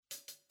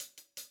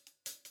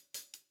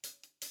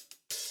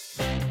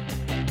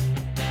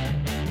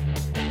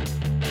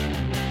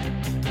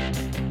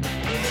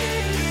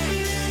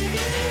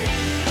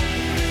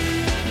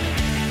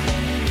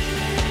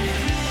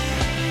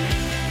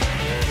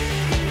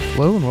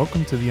Hello and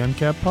welcome to the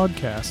Uncapped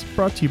Podcast,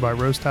 brought to you by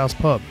Roast House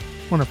Pub,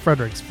 one of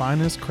Frederick's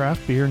finest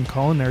craft beer and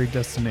culinary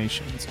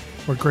destinations,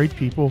 where great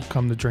people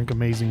come to drink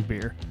amazing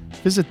beer.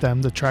 Visit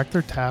them to track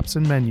their taps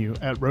and menu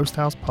at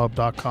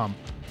roasthousepub.com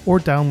or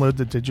download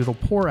the digital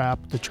Pour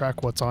app to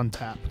track what's on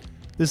tap.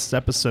 This is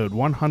episode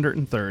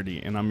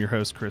 130, and I'm your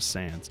host, Chris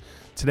Sands.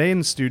 Today in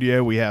the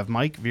studio, we have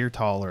Mike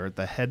Viertaler,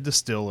 the head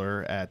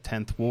distiller at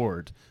 10th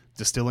Ward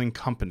Distilling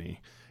Company.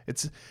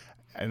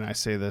 And I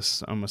say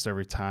this almost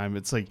every time,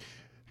 it's like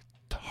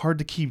hard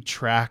to keep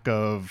track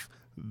of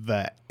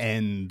the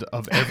end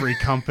of every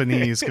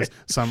company's because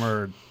some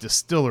are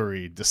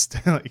distilling.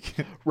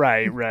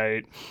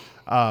 Right.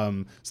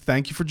 So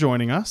thank you for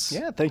joining us.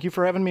 Yeah, thank you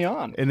for having me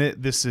on. And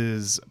this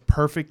is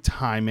perfect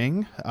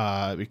timing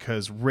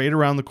because right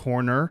around the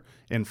corner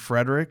in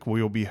Frederick,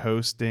 we will be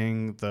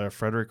hosting the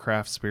Frederick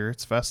Craft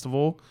Spirits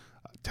Festival.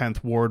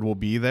 10th Ward will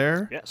be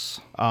there. Yes.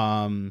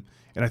 And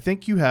I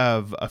think you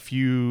have a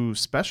few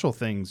special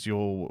things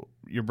you're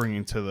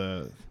bringing to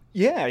the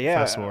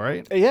festival,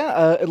 right?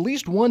 Yeah, at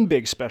least one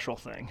big special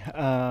thing.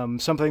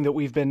 Something that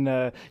we've been,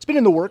 it's been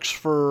in the works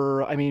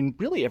for,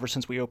 really ever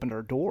since we opened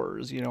our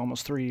doors,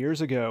 almost 3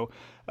 years ago.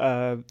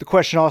 The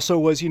question also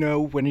was, when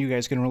are you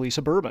guys going to release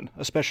a bourbon?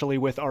 Especially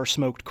with our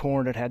smoked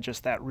corn, it had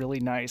just that really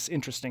nice,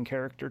 interesting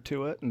character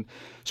to it. And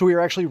so we are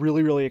actually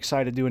really, really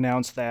excited to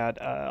announce that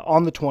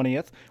on the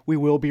 20th, we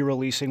will be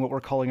releasing what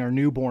we're calling our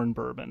newborn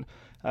bourbon.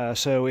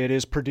 So it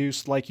is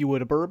produced like you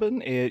would a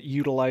bourbon. It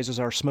utilizes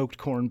our smoked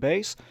corn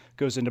base,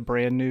 goes into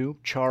brand new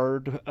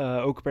charred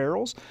oak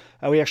barrels.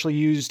 We actually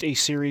used a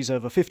series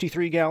of a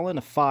 53-gallon,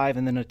 a 5,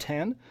 and then a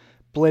 10.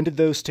 Blended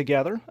those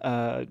together.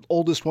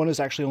 Oldest one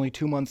is actually only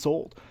 2 months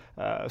old.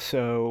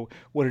 So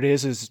what it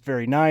is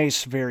very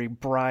nice, very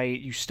bright.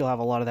 You still have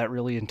a lot of that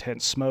really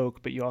intense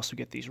smoke, but you also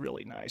get these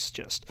really nice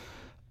just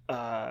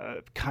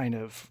kind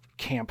of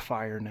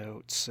campfire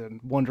notes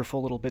and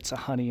wonderful little bits of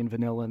honey and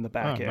vanilla in the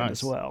back end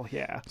as well.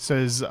 Yeah. So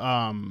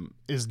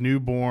is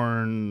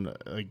Newborn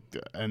like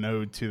an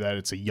ode to that?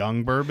 It's a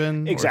young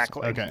bourbon?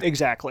 Exactly. Okay.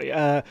 Exactly.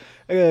 Kind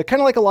of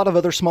like a lot of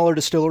other smaller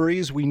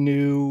distilleries, we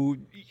knew,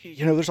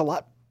 there's a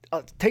lot.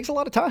 It takes a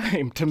lot of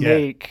time to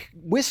make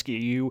whiskey.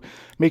 You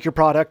make your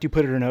product, you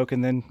put it in oak,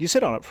 and then you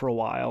sit on it for a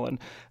while. And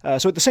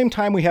so at the same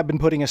time, we have been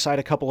putting aside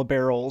a couple of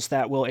barrels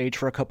that will age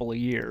for a couple of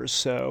years.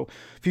 So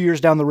a few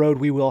years down the road,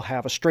 we will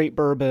have a straight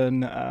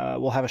bourbon,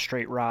 we'll have a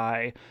straight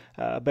rye.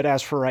 But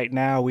as for right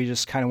now, we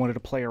just kind of wanted to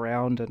play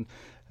around, and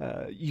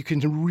you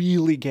can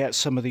really get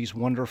some of these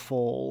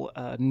wonderful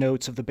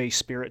notes of the base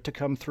spirit to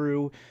come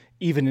through,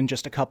 even in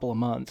just a couple of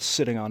months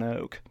sitting on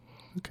oak.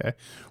 Okay.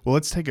 Well,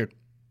 let's take a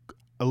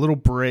little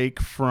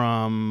break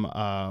from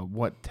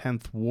what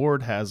 10th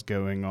Ward has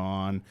going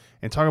on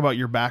and talk about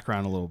your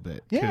background a little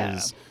bit. Yeah.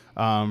 Because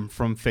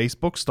from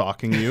Facebook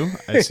stalking you,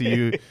 I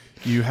see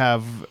you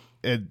have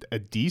a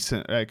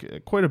decent,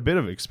 quite a bit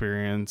of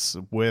experience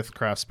with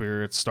craft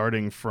spirits,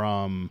 starting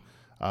from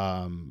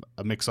a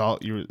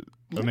mixologist,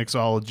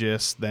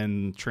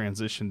 then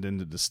transitioned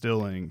into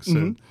distilling.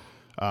 So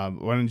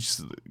why don't you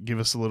just give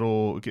us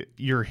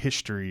your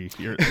history,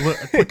 a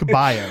quick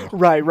bio?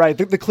 Right.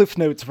 The Cliff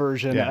Notes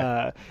version.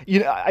 Yeah.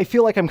 I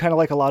feel like I'm kind of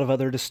like a lot of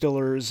other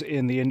distillers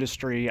in the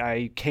industry.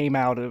 I came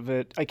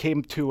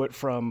to it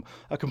from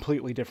a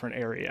completely different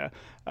area.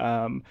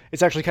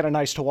 It's actually kind of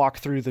nice to walk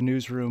through the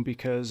newsroom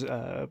because,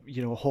 a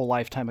whole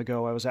lifetime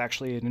ago, I was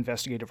actually an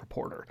investigative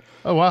reporter.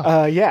 Oh,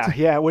 wow.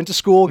 Yeah. Went to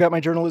school, got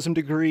my journalism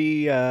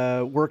degree,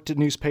 worked at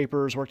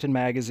newspapers, worked in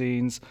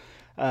magazines,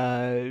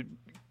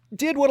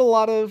 did what a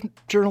lot of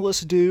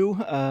journalists do,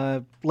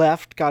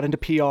 left, got into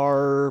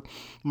PR,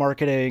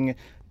 marketing,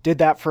 did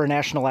that for a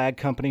national ad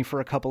company for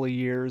a couple of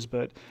years.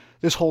 But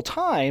this whole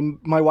time,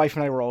 my wife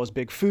and I were always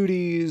big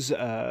foodies,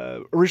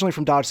 originally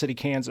from Dodge City,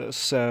 Kansas,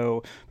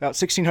 so about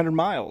 1,600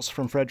 miles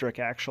from Frederick,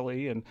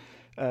 actually, and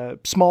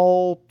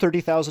small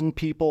 30,000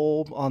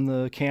 people on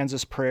the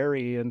Kansas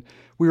prairie. And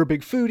we were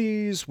big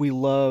foodies. We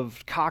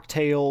loved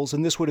cocktails.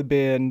 And this would have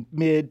been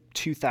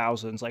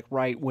mid-2000s, like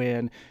right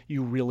when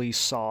you really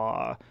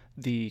saw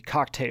the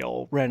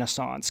cocktail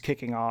renaissance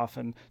kicking off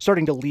and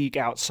starting to leak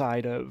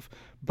outside of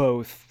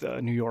both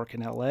New York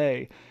and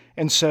LA.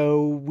 And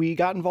so we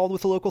got involved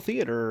with the local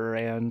theater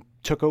and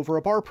took over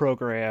a bar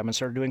program and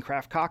started doing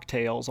craft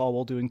cocktails, all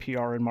while doing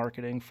PR and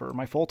marketing for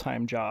my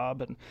full-time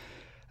job. And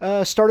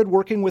started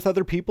working with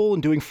other people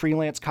and doing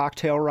freelance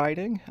cocktail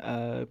writing.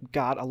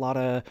 Got a lot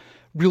of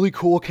really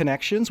cool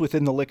connections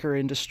within the liquor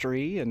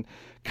industry and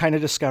kind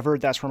of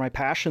discovered that's where my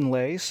passion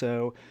lay.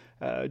 So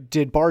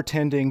did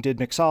bartending, did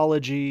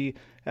mixology,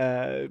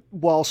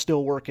 while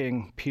still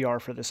working PR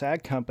for this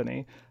ag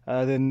company.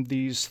 Then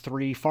these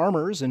 3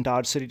 farmers in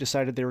Dodge City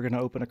decided they were going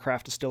to open a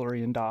craft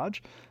distillery in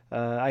Dodge.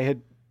 I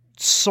had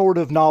sort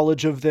of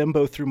knowledge of them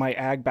both through my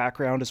ag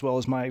background as well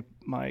as my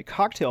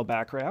cocktail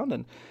background,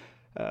 and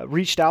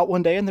reached out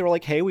one day and they were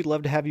like, hey, we'd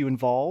love to have you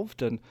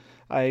involved. And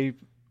I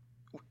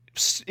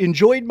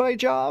enjoyed my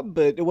job,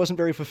 but it wasn't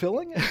very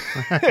fulfilling.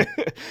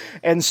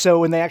 And so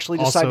when they actually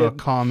decided... Also a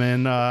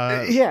common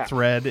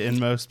thread in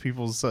most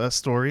people's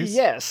stories.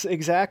 Yes,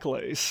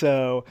 exactly.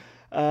 So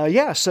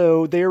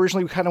So they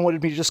originally kind of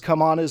wanted me to just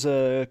come on as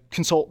a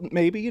consultant,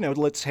 maybe,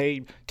 let's,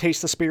 hey,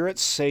 taste the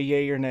spirits, say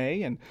yay or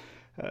nay. And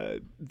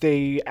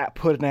they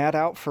put an ad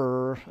out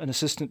for an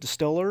assistant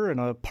distiller and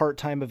a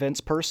part-time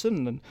events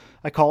person. And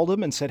I called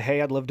them and said,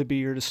 hey, I'd love to be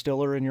your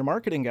distiller and your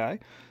marketing guy.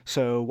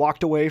 So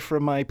walked away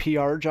from my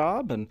PR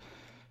job and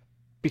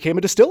became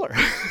a distiller.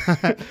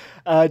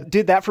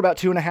 Did that for about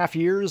 2.5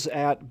 years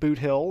at Boot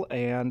Hill,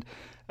 and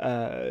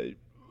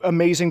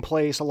amazing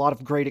place, a lot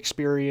of great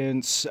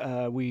experience.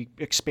 We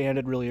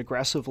expanded really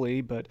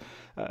aggressively, but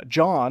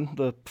John,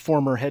 the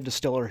former head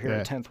distiller here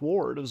at 10th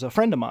Ward, was a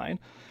friend of mine,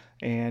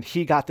 and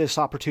he got this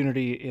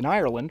opportunity in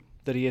Ireland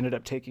that he ended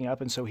up taking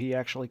up, and so he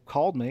actually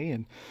called me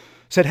and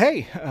said,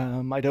 hey,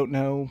 I don't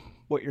know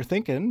what you're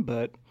thinking,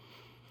 but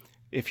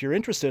if you're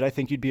interested, I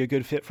think you'd be a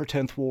good fit for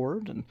 10th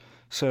Ward. And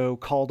so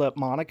called up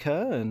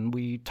Monica, and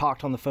we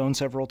talked on the phone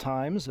several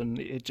times, and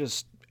it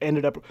just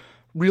ended up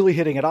really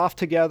hitting it off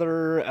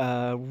together.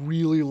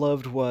 Really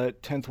loved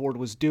what 10th Ward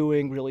was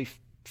doing, really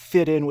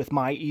fit in with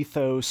my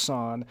ethos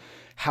on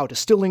how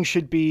distilling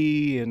should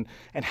be and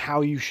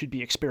how you should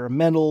be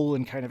experimental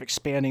and kind of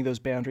expanding those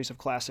boundaries of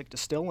classic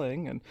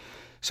distilling. And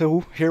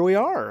so here we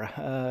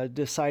are,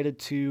 decided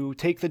to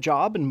take the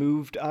job and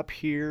moved up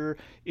here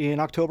in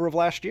October of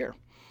last year.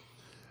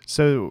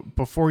 So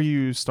before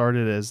you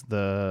started as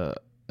the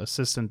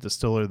assistant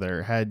distiller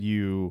there, had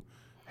you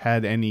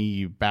had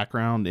any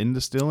background in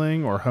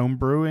distilling or home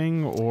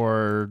brewing,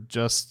 or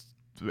just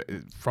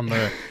from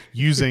the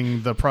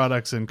using the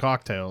products in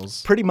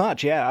cocktails? Pretty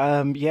much,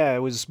 yeah. It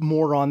was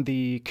more on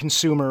the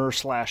consumer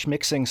 /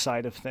 mixing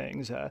side of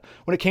things.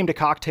 When it came to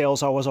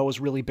cocktails, I was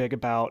always really big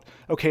about,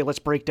 okay, let's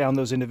break down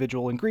those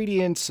individual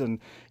ingredients. And,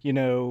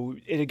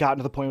 it had gotten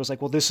to the point where it was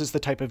like, well, this is the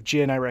type of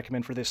gin I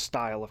recommend for this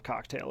style of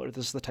cocktail, or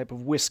this is the type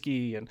of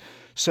whiskey. And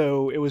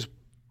so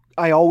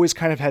I always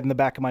kind of had in the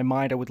back of my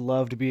mind, I would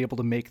love to be able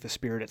to make the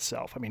spirit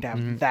itself. I mean, to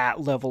have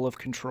that level of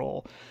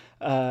control.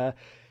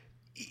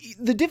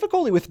 The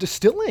difficulty with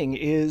distilling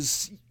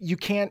is you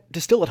can't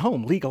distill at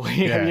home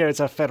legally. Yeah. It's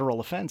a federal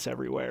offense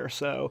everywhere.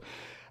 So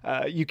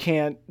you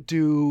can't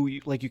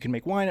you can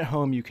make wine at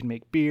home, you can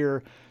make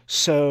beer.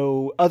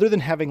 So other than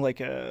having like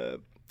an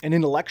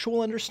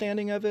intellectual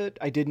understanding of it,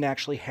 I didn't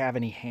actually have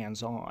any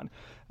hands-on,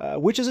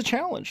 which is a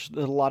challenge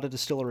that a lot of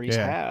distilleries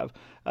have.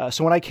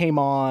 So when I came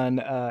on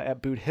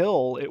at Boot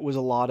Hill, it was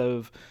a lot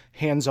of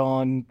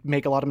hands-on,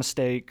 make a lot of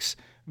mistakes,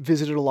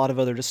 visited a lot of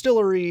other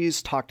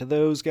distilleries, talked to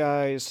those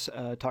guys,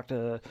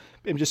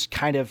 and just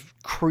kind of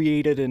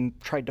created and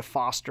tried to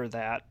foster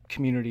that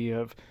community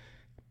of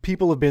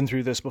people have been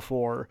through this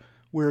before,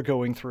 we're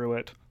going through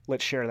it,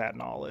 let's share that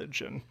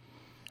knowledge. And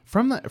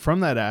from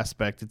that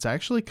aspect, it's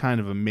actually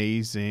kind of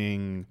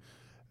amazing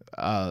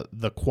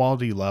the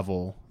quality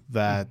level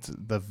that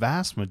the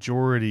vast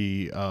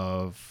majority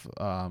of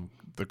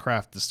the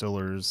craft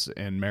distillers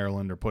in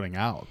Maryland are putting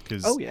out,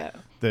 because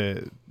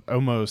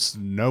almost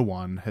no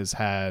one has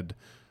had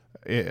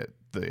the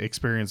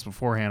experience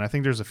beforehand. I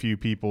think there's a few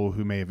people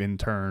who may have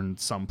interned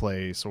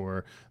someplace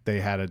or they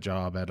had a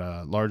job at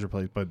a larger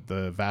place, but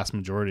the vast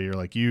majority are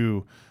like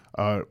you,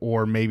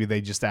 or maybe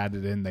they just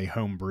added in, they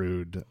home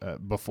brewed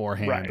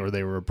beforehand, or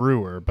they were a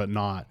brewer, but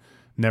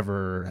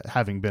never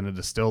having been a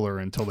distiller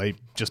until they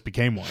just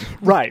became one.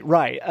 Right.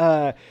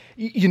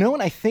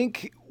 And I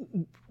think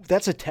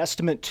that's a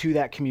testament to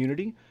that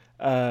community.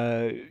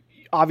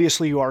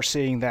 Obviously, you are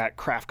seeing that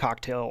craft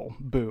cocktail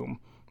boom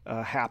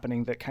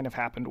happening that kind of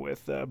happened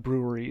with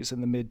breweries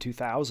in the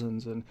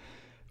mid-2000s. And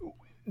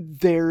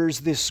there's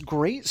this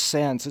great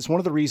sense. It's one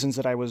of the reasons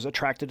that I was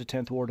attracted to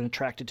 10th Ward and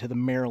attracted to the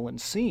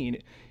Maryland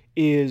scene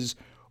is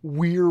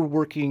we're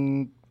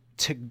working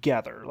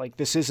together. Like,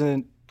 this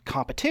isn't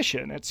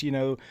competition. It's,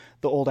 the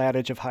old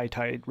adage of high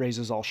tide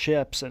raises all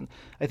ships. And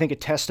I think a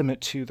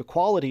testament to the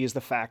quality is the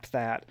fact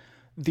that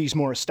these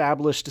more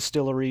established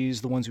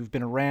distilleries, the ones who've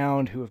been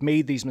around, who have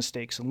made these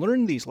mistakes and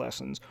learned these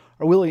lessons,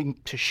 are willing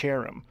to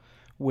share them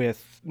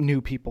with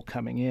new people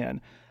coming in.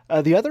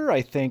 The other,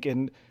 I think,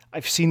 and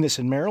I've seen this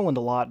in Maryland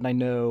a lot, and I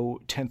know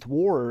 10th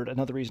Ward,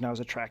 another reason I was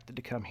attracted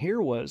to come here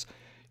was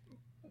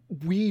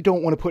we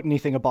don't want to put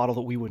anything in a bottle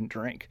that we wouldn't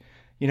drink.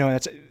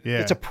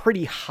 It's a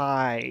pretty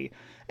high.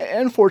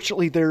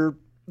 Unfortunately, there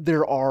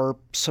are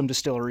some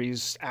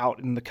distilleries out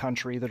in the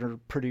country that are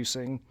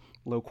producing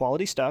low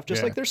quality stuff,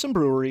 just like there's some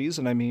breweries.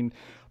 And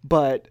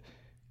but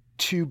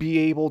to be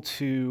able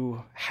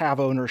to have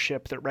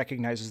ownership that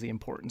recognizes the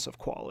importance of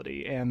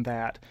quality and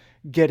that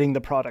getting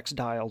the products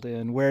dialed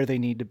in where they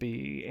need to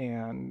be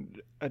and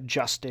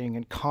adjusting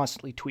and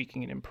constantly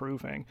tweaking and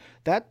improving,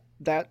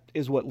 that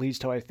is what leads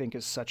to, I think,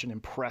 is such an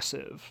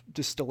impressive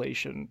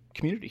distillation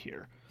community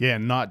here. Yeah,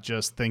 not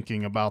just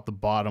thinking about the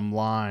bottom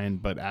line,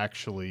 but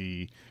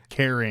actually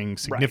caring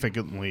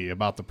significantly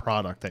about the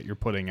product that you're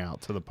putting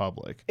out to the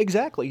public.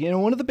 Exactly.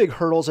 One of the big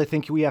hurdles I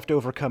think we have to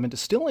overcome in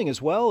distilling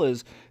as well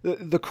is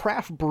the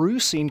craft brew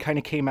scene kind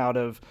of came out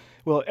of,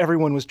 well,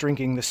 everyone was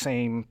drinking the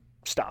same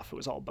stuff. It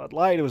was all Bud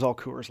Light, it was all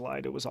Coors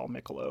Light, it was all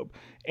Michelob.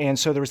 And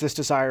so there was this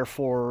desire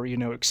for,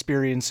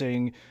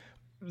 experiencing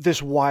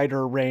this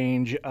wider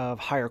range of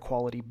higher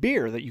quality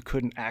beer that you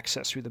couldn't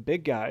access through the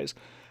big guys.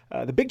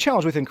 The big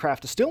challenge within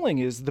craft distilling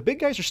is the big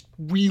guys are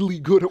really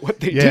good at what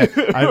they do.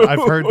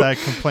 I've heard that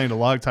complaint a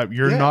lot of time.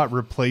 You're Yeah. not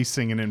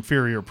replacing an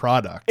inferior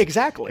product.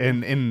 Exactly.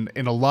 And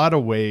in a lot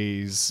of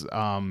ways,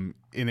 and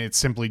it's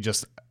simply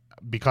just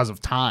because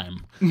of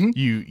time.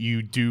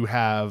 You do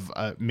have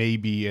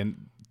maybe,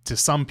 and to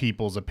some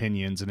people's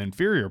opinions, an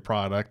inferior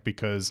product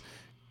because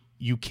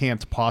you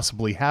can't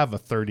possibly have a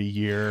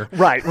 30-year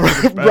Right.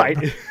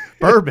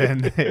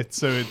 bourbon.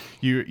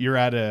 You're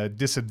at a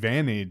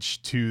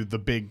disadvantage to the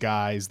big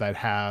guys that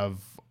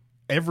have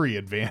every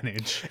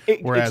advantage.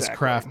 Whereas Exactly.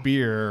 craft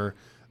beer,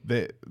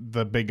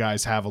 the big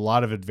guys have a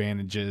lot of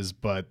advantages,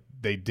 but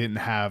they didn't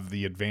have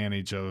the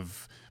advantage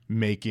of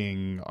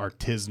making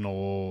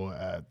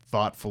artisanal,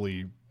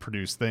 thoughtfully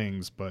produced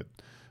things. But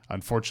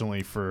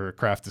unfortunately for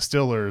craft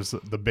distillers,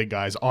 the big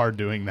guys are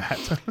doing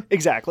that.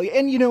 Exactly.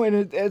 And,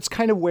 it's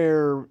kind of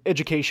where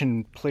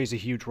education plays a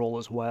huge role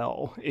as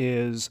well,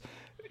 is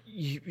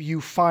you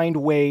find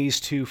ways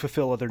to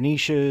fulfill other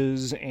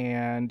niches,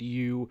 and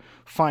you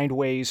find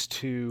ways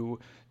to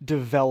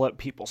develop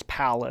people's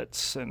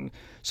palates. And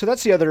so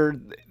that's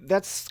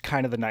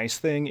kind of the nice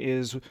thing,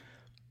 is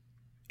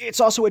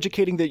it's also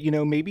educating that,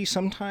 maybe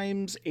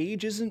sometimes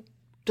age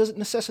doesn't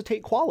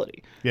necessitate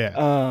quality.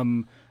 Yeah.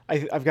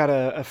 I've got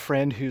a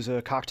friend who's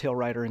a cocktail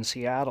writer in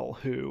Seattle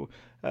who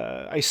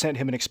I sent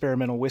him an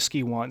experimental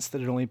whiskey once that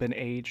had only been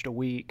aged a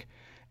week.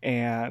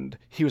 And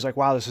he was like,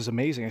 wow, this is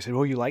amazing. I said,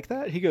 well, you like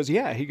that? He goes,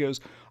 yeah. He goes,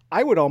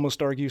 I would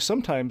almost argue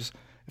sometimes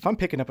if I'm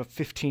picking up a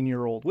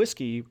 15-year-old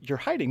whiskey, you're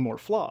hiding more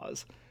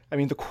flaws. I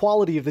mean, the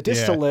quality of the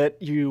distillate,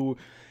 that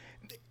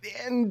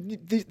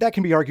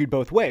can be argued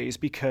both ways,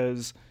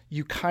 because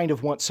you kind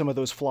of want some of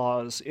those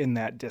flaws in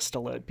that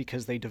distillate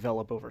because they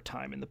develop over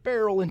time in the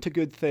barrel into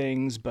good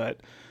things. But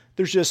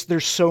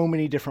there's so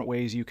many different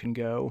ways you can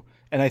go.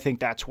 And I think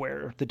that's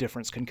where the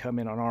difference can come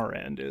in on our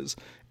end, is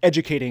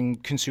educating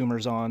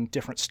consumers on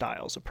different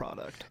styles of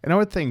product. And I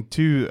would think,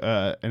 too,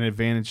 an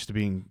advantage to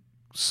being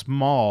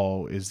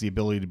small is the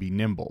ability to be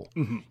nimble.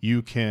 Mm-hmm.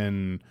 You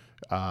can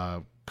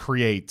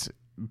create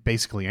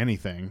basically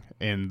anything,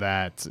 in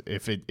that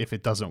if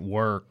it doesn't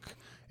work,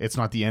 it's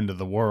not the end of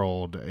the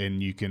world,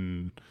 and you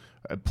can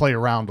play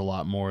around a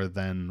lot more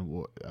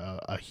than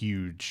a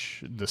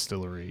huge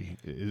distillery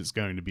is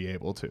going to be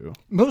able to.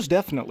 Most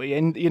definitely.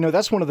 And,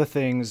 that's one of the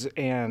things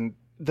and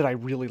that I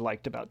really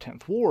liked about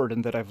 10th Ward,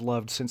 and that I've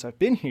loved since I've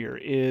been here,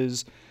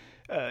 is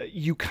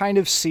you kind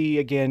of see,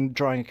 again,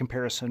 drawing a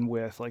comparison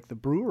with like the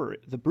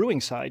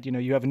brewing side.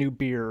 You have a new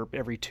beer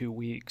every 2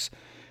 weeks.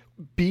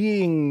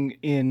 Being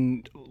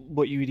in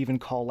what you would even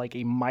call like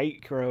a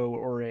micro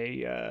or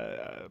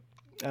a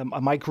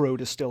micro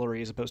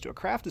distillery as opposed to a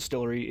craft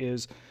distillery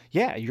is,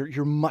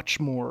 you're much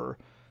more,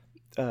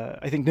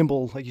 I think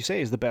nimble, like you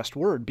say, is the best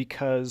word,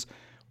 because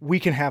we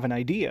can have an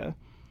idea.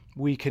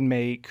 We can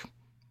make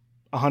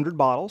 100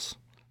 bottles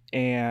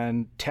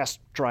and test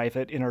drive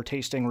it in our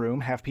tasting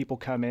room, have people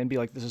come in, be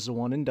like, this is a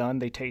one and done.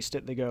 They taste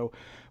it. They go,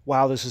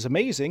 wow, this is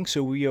amazing.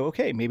 So we go,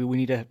 okay, maybe we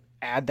need to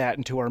add that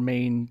into our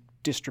main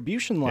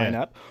distribution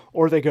lineup.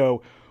 Or they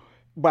go,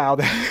 wow,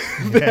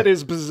 that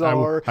is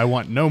bizarre. I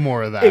want no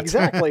more of that.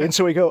 Exactly. And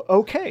so we go,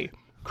 okay,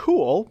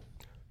 cool,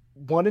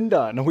 one and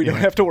done. We don't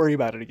have to worry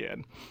about it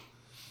again.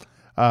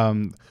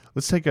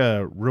 Let's take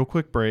a real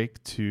quick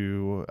break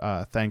to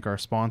thank our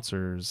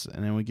sponsors,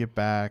 and then we get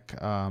back.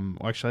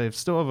 Actually, I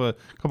still have a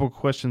couple of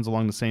questions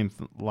along the same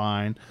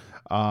line,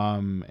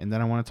 and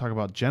then I want to talk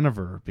about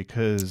Genever,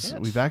 because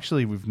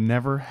we've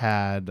never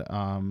had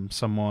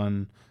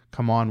someone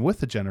come on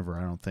with a Genever.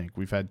 I don't think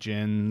we've had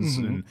gins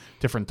and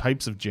different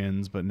types of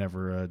gins, but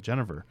never a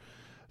Genever.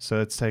 So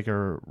let's take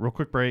a real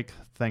quick break,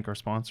 thank our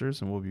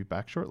sponsors, and we'll be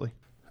back shortly.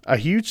 A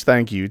huge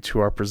thank you to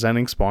our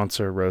presenting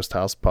sponsor, Roast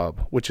House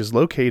Pub, which is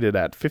located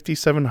at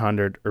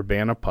 5700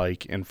 Urbana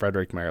Pike in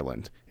Frederick,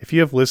 Maryland. If you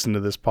have listened to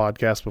this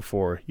podcast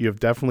before, you have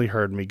definitely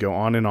heard me go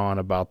on and on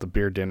about the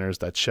beer dinners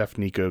that Chef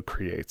Nico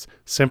creates.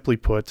 Simply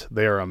put,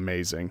 they are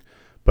amazing.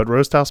 But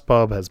Roast House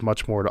Pub has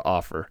much more to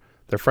offer.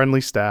 Their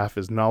friendly staff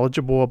is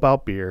knowledgeable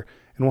about beer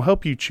and will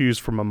help you choose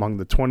from among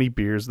the 20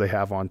 beers they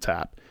have on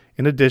tap.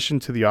 In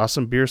addition to the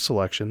awesome beer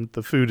selection,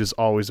 the food is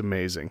always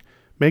amazing.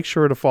 Make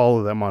sure to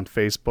follow them on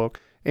Facebook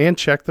and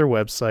check their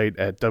website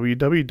at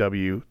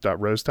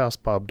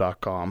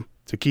www.roasthousepub.com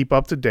to keep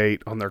up to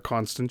date on their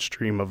constant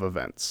stream of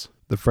events.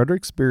 The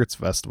Frederick Spirits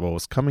Festival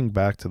is coming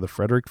back to the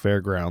Frederick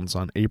Fairgrounds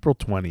on April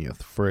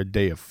 20th for a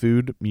day of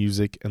food,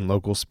 music, and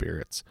local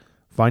spirits.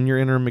 Find your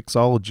inner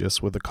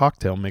mixologist with a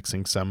cocktail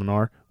mixing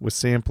seminar with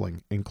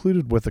sampling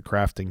included with a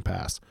crafting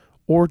pass,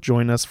 or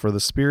join us for the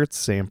spirits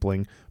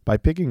sampling by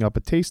picking up a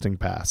tasting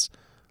pass.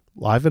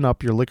 Liven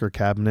up your liquor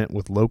cabinet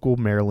with local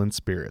Maryland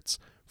spirits.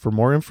 For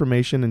more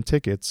information and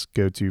tickets,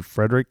 go to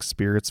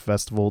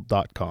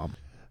frederickspiritsfestival.com.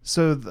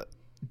 So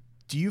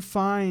do you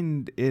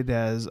find it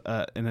as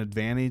an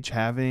advantage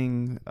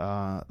having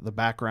the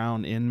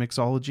background in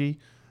mixology?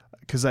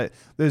 Because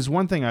there's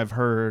one thing I've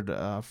heard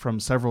from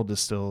several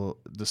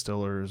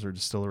distillers or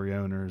distillery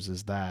owners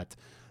is that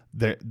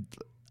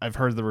I've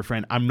heard the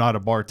refrain, I'm not a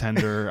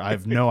bartender. I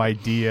have no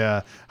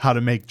idea how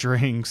to make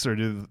drinks, or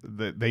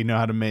they know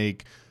how to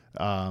make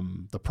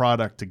the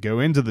product to go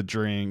into the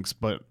drinks,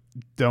 but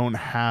don't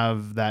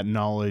have that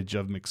knowledge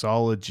of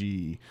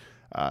mixology.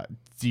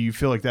 Do you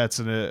feel like that's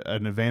an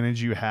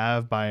advantage you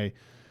have by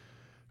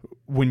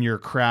when you're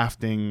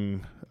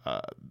crafting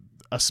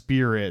a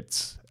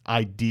spirit,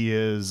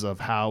 ideas of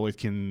how it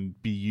can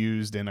be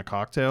used in a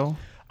cocktail?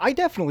 I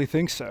definitely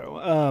think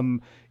so.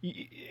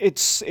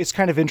 It's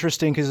kind of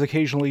interesting because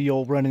occasionally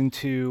you'll run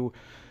into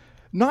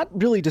not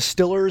really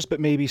distillers, but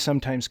maybe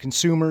sometimes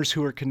consumers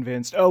who are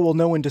convinced, oh, well,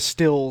 no one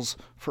distills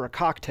for a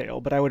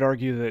cocktail. But I would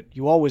argue that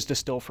you always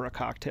distill for a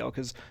cocktail,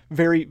 because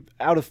very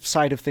out of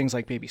sight of things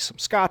like maybe some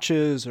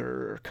scotches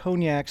or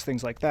cognacs,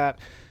 things like that,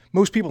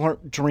 most people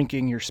aren't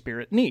drinking your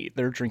spirit neat.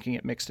 They're drinking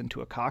it mixed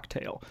into a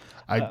cocktail.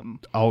 I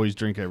always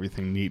drink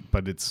everything neat,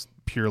 but it's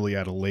purely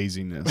out of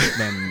laziness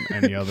than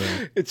any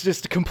other. It's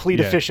just a complete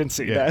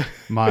efficiency. Yeah.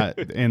 my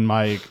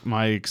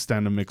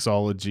extent of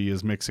mixology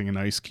is mixing an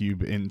ice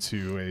cube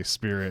into a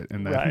spirit,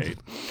 and then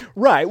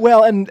right.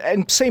 Well,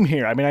 and same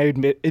here. I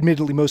mean,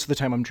 admittedly, most of the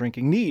time I'm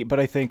drinking neat, but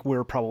I think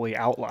we're probably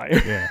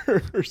outliers. Yeah.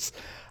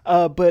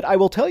 But I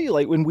will tell you,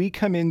 like, when we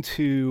come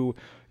into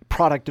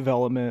product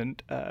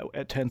development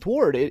at 10th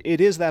Ward,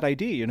 it is that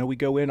idea. You know, we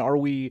go in, are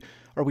we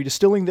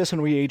distilling this and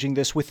are we aging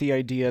this with the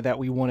idea that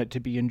we want it to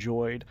be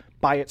enjoyed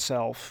by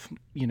itself,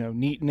 you know,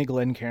 neat in a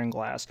Glencairn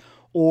glass,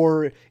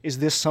 or is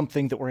this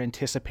something that we're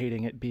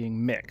anticipating it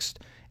being mixed?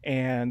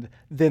 And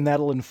then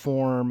that'll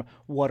inform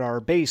what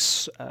our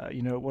base,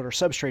 what our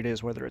substrate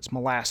is, whether it's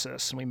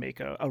molasses and we make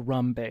a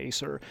rum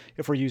base, or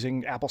if we're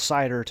using apple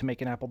cider to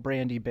make an apple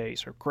brandy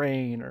base, or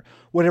grain, or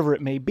whatever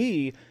it may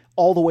be,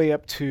 all the way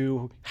up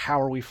to how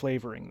are we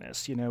flavoring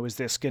this? You know, is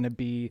this going to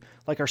be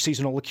like our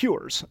seasonal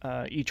liqueurs?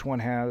 Each one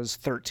has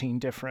 13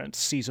 different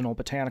seasonal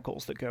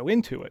botanicals that go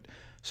into it.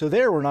 So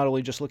there, we're not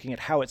only just looking at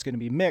how it's going to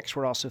be mixed,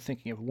 we're also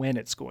thinking of when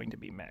it's going to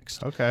be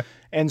mixed. Okay.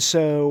 And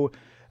so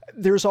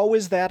there's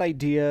always that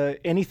idea.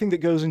 Anything that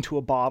goes into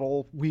a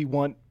bottle, we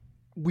want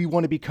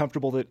to be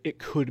comfortable that it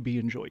could be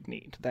enjoyed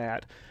neat.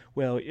 That,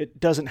 well, it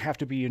doesn't have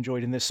to be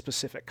enjoyed in this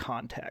specific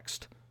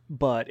context,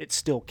 but it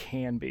still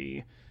can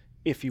be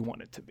if you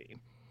want it to be.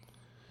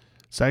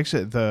 So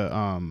actually,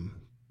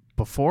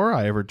 before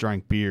I ever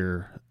drank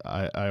beer,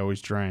 I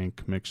always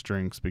drank mixed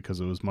drinks because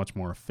it was much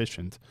more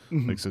efficient,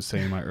 like, so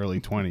say in my early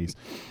 20s.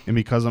 And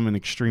because I'm an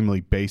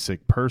extremely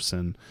basic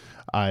person,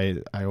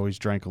 I always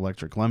drank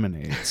electric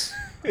lemonades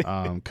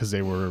because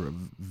they were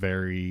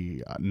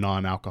very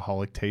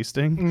non-alcoholic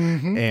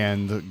tasting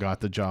and got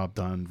the job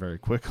done very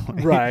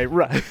quickly.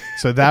 Right.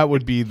 So that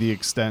would be the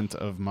extent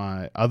of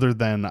my, other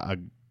than a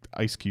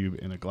ice cube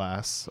in a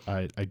glass,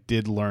 I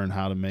did learn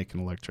how to make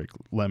an electric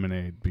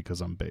lemonade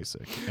because I'm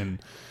basic, and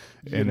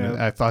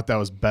I thought that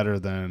was better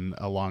than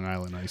a Long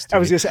Island iced tea. I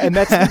was gonna say, and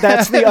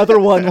that's the other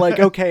one.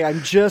 Like, okay,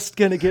 I'm just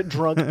gonna get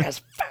drunk as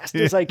fast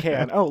as I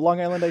can. Oh, Long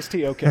Island iced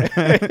tea. Okay.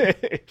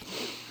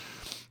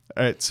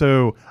 All right,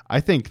 so I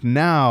think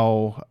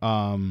now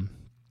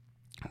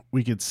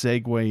we could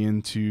segue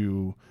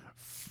into.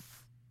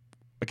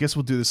 I guess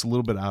we'll do this a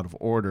little bit out of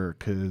order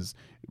because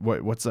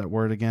what's that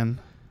word again?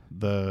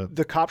 The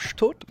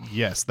Kopfstut?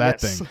 Yes, that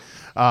thing.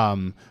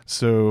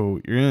 So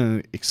you're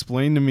going to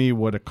explain to me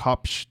what a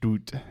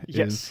Kopfstut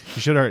is.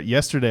 You should have,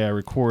 yesterday I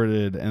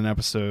recorded an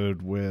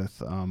episode with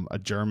a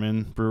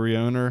German brewery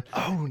owner.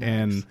 Oh, nice.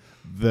 And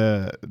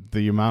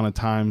the amount of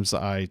times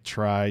I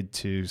tried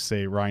to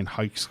say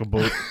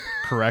Reinheitsgebot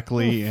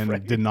correctly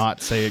and did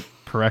not say it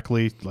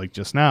correctly, like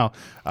just now,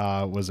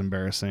 was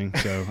embarrassing.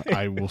 So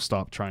I will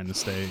stop trying to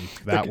say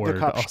that word. The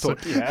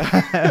Kopfstut,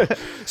 yeah.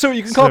 So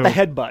you can call it the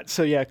headbutt.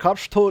 So yeah,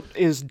 Kopfstut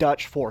is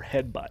Dutch for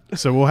headbutt.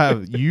 So we'll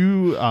have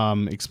you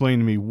explain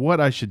to me what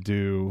I should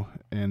do,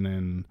 and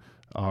then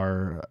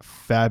our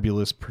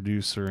fabulous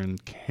producer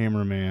and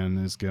cameraman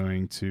is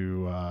going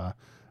to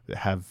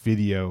have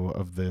video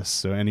of this.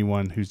 So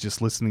anyone who's just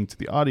listening to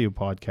the audio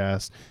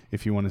podcast,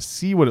 if you want to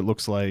see what it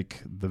looks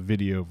like, the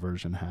video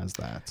version has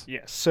that.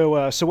 Yes.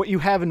 So what you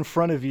have in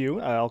front of you,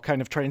 I'll kind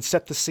of try and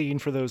set the scene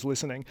for those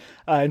listening.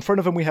 In front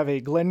of him, we have a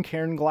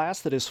Glencairn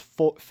glass that is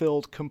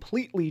filled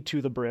completely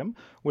to the brim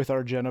with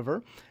our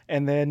Genever.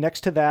 And then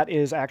next to that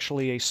is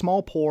actually a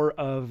small pour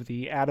of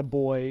the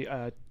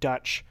Attaboy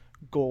Dutch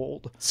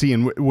Gold. See,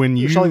 and when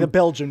you... Sorry, the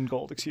Belgian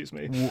Gold, excuse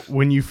me.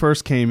 When you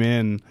first came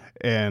in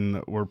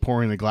and were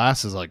pouring the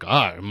glasses, like,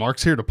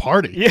 Mark's here to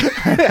party. Yeah.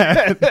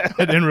 I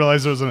didn't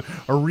realize there was a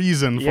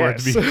reason for it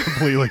to be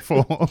completely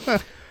full.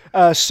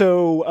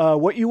 So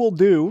what you will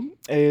do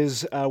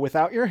is,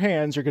 without your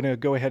hands, you're going to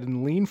go ahead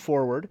and lean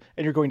forward,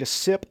 and you're going to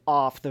sip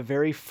off the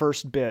very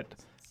first bit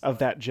of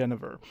that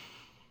Genever.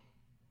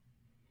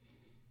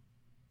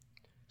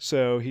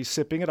 So he's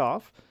sipping it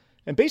off.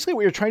 And basically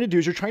what you're trying to do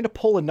is you're trying to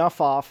pull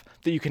enough off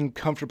that you can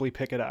comfortably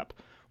pick it up.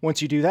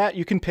 Once you do that,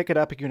 you can pick it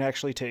up and you can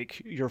actually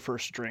take your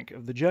first drink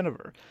of the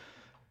Genever.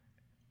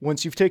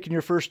 Once you've taken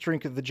your first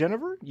drink of the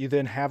Genever, you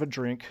then have a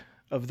drink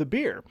of the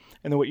beer.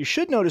 And then what you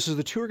should notice is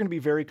the two are going to be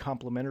very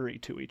complementary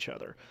to each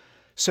other.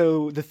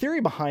 So the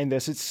theory behind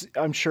this,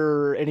 I'm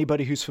sure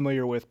anybody who's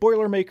familiar with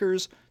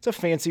Boilermakers, it's a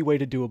fancy way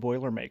to do a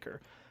Boilermaker.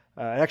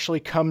 It actually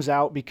comes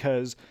out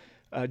because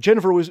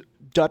Jennifer was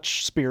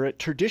Dutch spirit,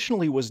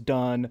 traditionally was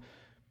done,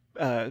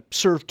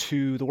 served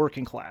to the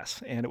working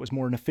class, and it was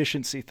more an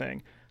efficiency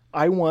thing.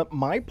 I want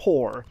my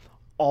pour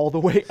all the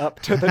way up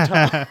to the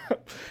top.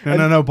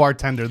 No,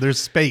 bartender, there's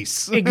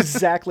space.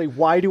 Exactly.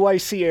 Why do I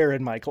see air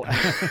in my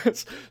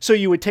glass? So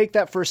you would take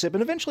that first sip,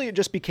 and eventually it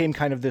just became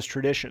kind of this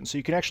tradition. So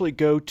you can actually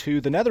go to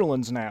the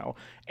Netherlands now,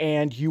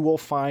 and you will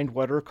find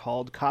what are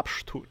called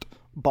Kapstoot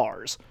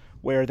bars,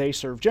 where they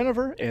serve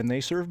Jennifer and they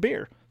serve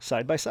beer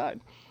side by side.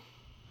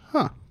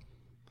 Huh.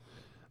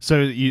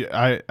 So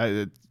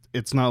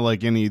it's not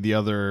like any of the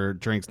other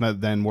drinks, not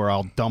then where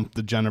I'll dump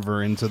the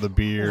Jennifer into the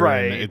beer.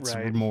 Right. And it's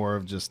more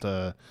of just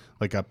a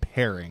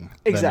pairing.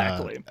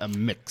 Exactly. Than a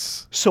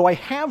mix. So I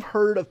have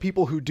heard of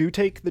people who do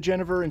take the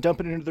Jennifer and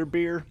dump it into their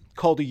beer,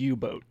 called a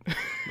U-boat.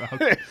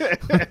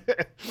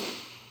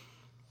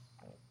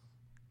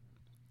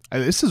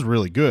 This is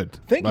really good.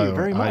 Thank you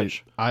very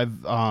much.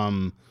 I've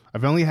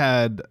only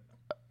had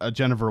a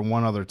Jennifer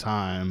one other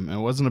time, and I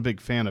wasn't a big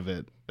fan of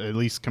it, at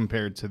least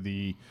compared to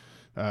the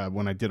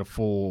when I did a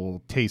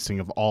full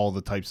tasting of all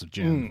the types of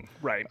gin.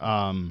 Right.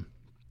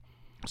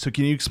 So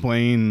can you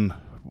explain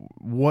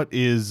what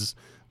is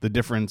the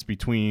difference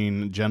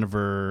between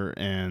Jennifer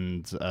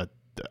and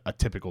a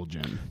typical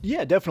gin?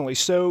 Yeah, definitely.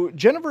 So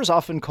Jennifer is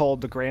often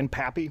called the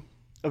grandpappy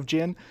of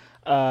gin.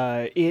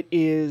 It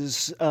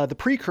is the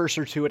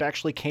precursor to it.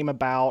 Actually came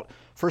about.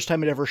 First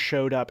time it ever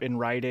showed up in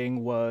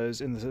writing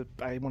was in the,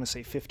 I want to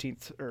say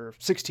 15th or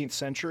 16th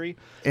century.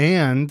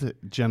 And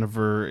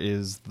Jennifer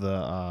is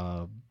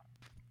the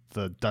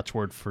Dutch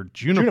word for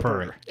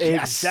juniper.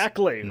 Yes.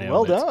 Exactly.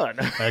 Nailed well it.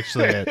 done.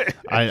 Actually,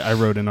 I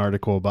wrote an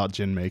article about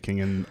gin making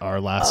in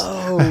our last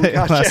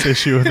gotcha. last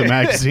issue of the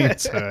magazine,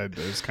 so it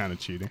was kind of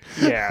cheating.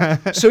 Yeah.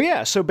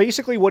 So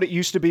basically what it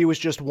used to be was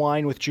just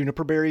wine with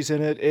juniper berries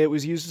in it. It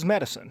was used as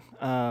medicine.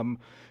 A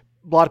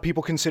lot of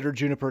people consider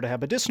juniper to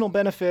have medicinal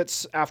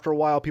benefits. After a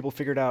while, people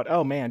figured out,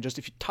 oh man, just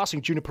if you're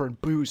tossing juniper in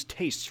booze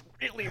tastes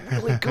really,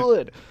 really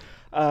good.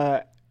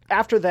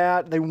 After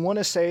that, they want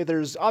to say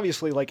there's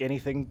obviously like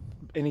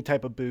any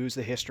type of booze,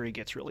 the history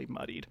gets really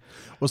muddied.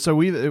 Well, so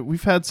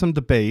we've had some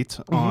debate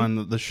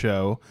on the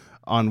show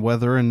on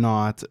whether or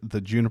not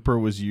the juniper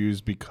was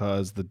used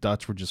because the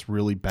Dutch were just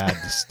really bad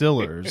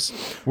distillers.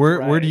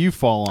 Where do you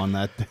fall on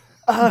that?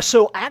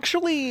 So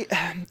actually,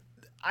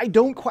 I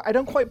don't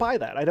quite buy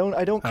that. I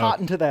don't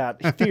cotton to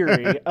that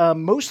theory.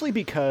 Mostly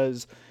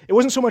because it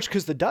wasn't so much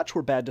because the Dutch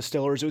were bad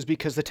distillers. It was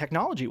because the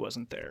technology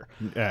wasn't there.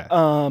 Yeah.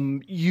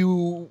 When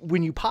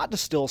you pot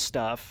distill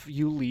stuff,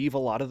 you leave a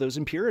lot of those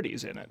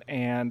impurities in it,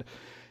 and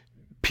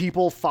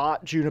people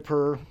thought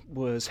juniper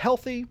was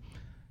healthy.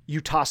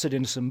 You toss it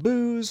into some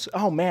booze.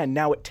 Oh man,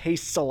 now it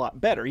tastes a lot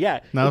better.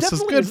 Yeah. Now this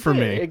is good for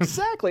me.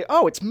 Exactly.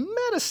 Oh, it's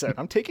medicine.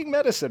 I'm taking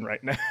medicine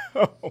right now.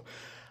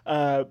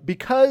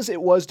 Because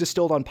it was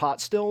distilled on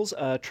pot stills,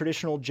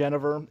 traditional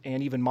Genever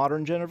and even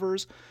modern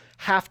Genevers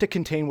have to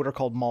contain what are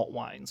called malt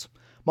wines.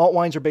 Malt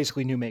wines are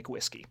basically new make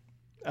whiskey.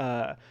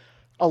 A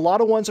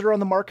lot of ones that are on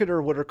the market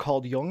are what are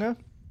called jonge,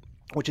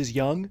 which is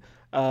young.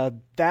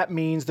 That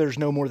means there's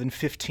no more than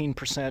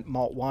 15%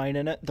 malt wine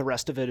in it. The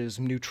rest of it is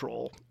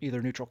neutral,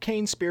 either neutral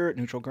cane spirit,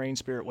 neutral grain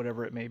spirit,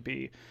 whatever it may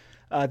be.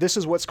 This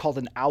is what's called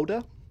an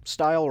oude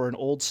style or an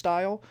old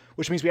style,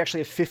 which means we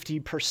actually have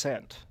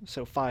 50%,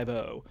 so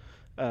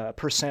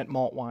 50%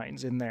 malt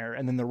wines in there,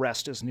 and then the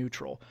rest is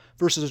neutral.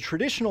 Versus a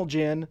traditional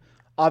gin,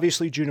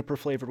 obviously juniper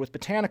flavored with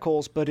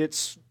botanicals, but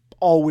it's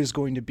always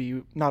going to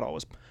be, not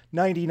always,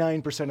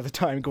 99% of the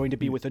time going to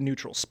be with a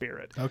neutral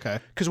spirit. Okay.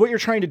 Because what you're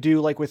trying to do,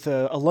 like with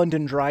a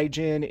London dry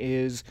gin,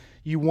 is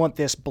you want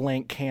this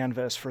blank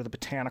canvas for the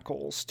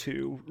botanicals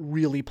to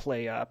really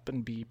play up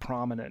and be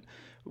prominent.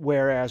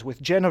 Whereas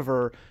with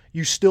Genever,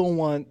 you still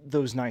want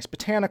those nice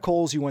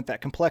botanicals, you want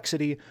that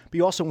complexity, but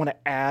you also want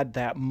to add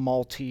that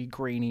malty,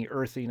 grainy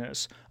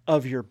earthiness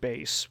of your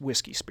base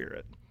whiskey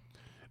spirit.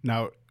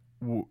 Now,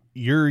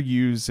 you're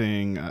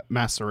using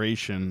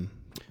maceration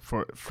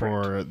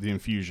for the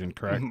infusion,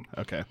 correct? Mm-hmm.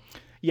 Okay.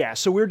 Yeah,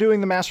 so we're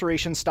doing the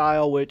maceration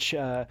style, which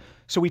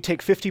so we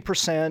take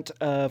 50%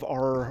 of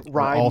our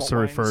rye. Also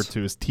malt referred wines.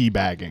 to as tea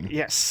bagging.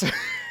 Yes.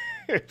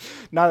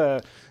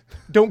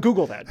 Don't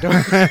Google that.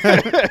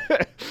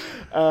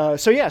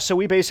 So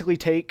we basically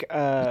take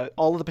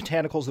all of the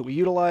botanicals that we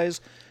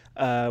utilize.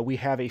 We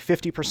have a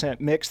 50%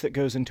 mix that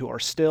goes into our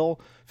still,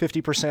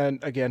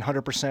 50%, again,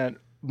 100%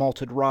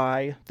 malted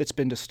rye that's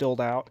been distilled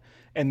out,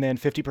 and then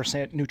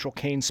 50% neutral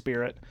cane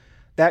spirit.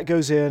 That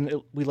goes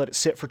in, we let it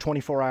sit for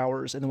 24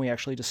 hours, and then we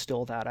actually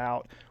distill that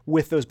out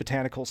with those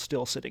botanicals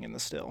still sitting in the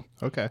still.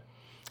 Okay.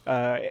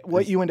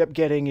 What you end up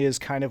getting is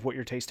kind of what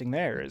you're tasting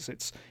there. Is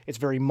it's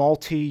very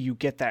malty. You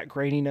get that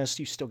graininess.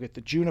 You still get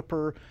the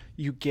juniper.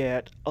 You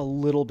get a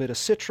little bit of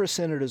citrus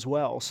in it as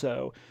well.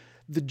 So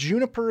the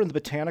juniper and the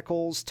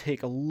botanicals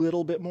take a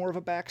little bit more of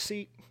a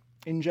backseat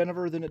in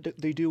Genever than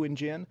they do in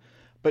gin.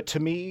 But to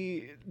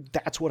me,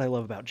 that's what I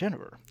love about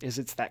Genever, is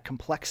it's that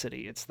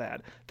complexity. It's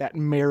that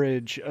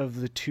marriage of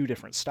the two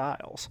different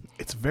styles.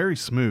 It's very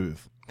smooth.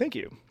 Thank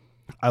you.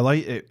 I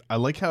like it. I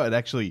like how it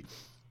actually,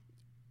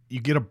 you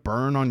get a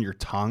burn on your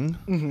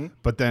tongue,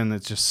 but then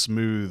it's just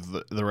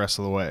smooth the rest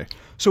of the way.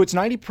 So it's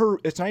 90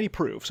 proof,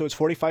 so it's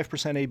 45%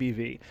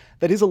 ABV.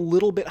 That is a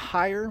little bit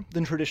higher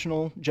than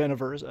traditional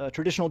Genevers.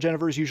 Traditional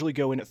Genevers usually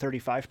go in at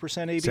 35%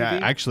 ABV. See,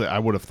 actually, I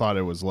would have thought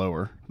it was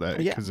lower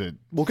because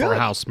for good.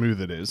 how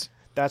smooth it is.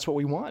 That's what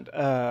we want.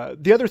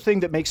 The other thing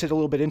that makes it a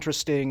little bit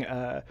interesting,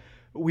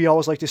 we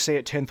always like to say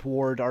at 10th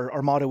Ward,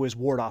 our motto is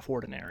ward off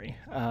ordinary.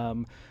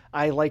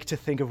 I like to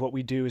think of what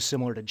we do as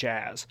similar to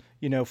jazz.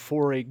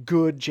 For a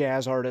good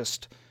jazz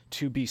artist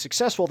to be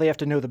successful, they have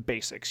to know the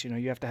basics.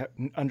 You have to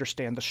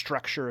understand the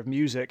structure of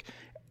music.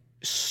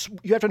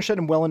 You have to understand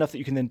them well enough that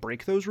you can then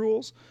break those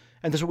rules.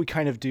 And that's what we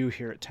kind of do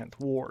here at 10th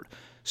Ward.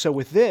 So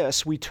with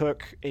this, we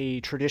took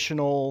a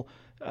traditional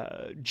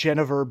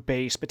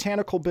Genever-based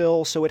botanical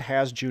bill. So it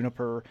has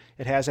juniper,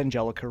 it has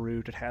angelica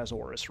root, it has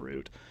orris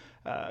root.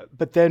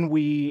 But then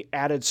we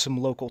added some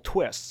local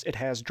twists. It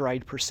has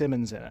dried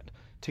persimmons in it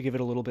to give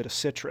it a little bit of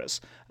citrus.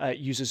 It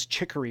uses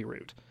chicory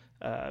root,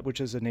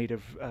 which is a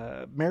native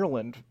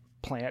Maryland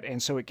plant,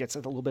 and so it gets a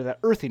little bit of that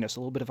earthiness, a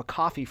little bit of a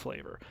coffee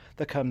flavor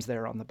that comes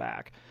there on the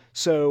back.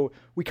 So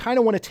we kind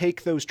of want to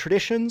take those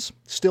traditions,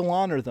 still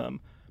honor them,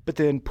 but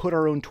then put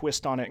our own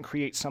twist on it and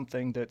create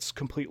something that's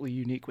completely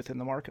unique within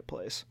the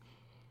marketplace.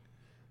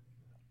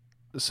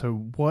 So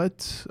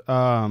what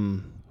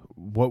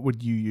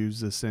would you use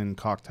this in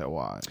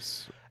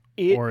cocktail-wise?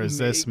 Or is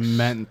this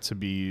meant to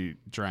be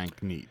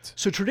drank neat?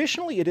 So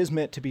traditionally it is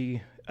meant to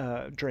be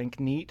drank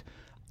neat.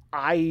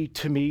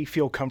 To me,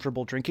 feel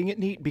comfortable drinking it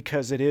neat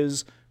because it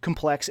is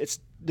complex.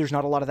 There's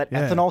not a lot of that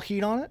ethanol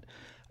heat on it.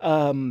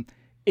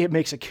 It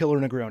makes a killer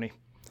Negroni.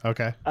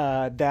 Okay.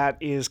 That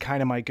is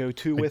kind of my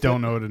go-to with it. I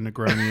don't know what a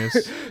Negroni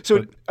is. So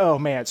a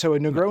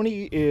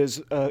Negroni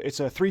is it's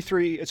a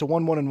 3-3. It's a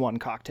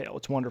 1-1-1 cocktail.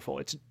 It's wonderful.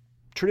 It's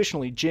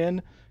traditionally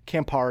gin,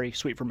 Campari,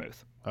 sweet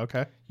vermouth.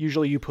 Okay.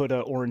 Usually you put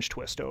an orange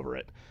twist over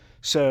it.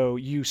 So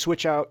you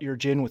switch out your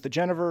gin with the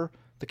Genever,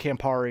 the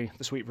Campari,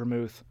 the sweet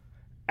vermouth.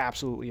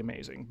 Absolutely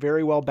amazing.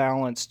 Very well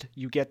balanced.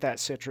 You get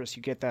that citrus,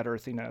 you get that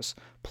earthiness,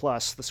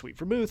 plus the sweet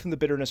vermouth and the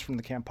bitterness from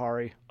the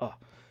Campari.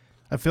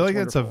 I feel like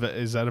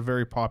is that a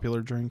very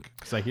popular drink?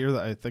 Because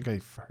I think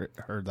I've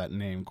heard that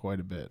name quite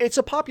a bit. It's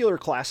a popular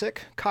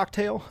classic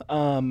cocktail.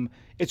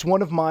 It's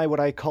one of my, what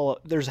I call,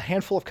 there's a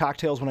handful of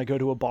cocktails when I go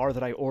to a bar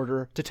that I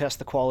order to test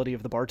the quality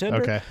of the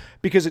bartender. Okay.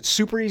 Because it's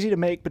super easy to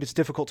make, but it's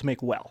difficult to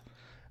make well.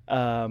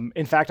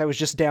 In fact, I was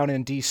just down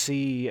in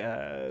D.C.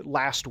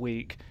 Last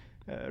week,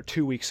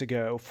 2 weeks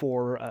ago,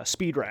 for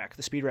Speed Rack,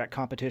 the Speed Rack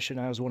competition.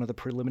 I was one of the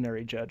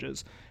preliminary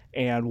judges.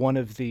 And one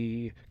of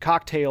the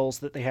cocktails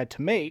that they had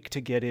to make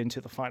to get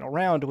into the final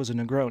round was a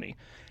Negroni.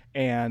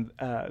 And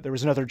there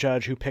was another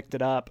judge who picked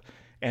it up,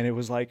 and it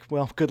was like,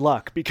 well, good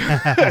luck,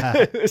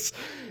 because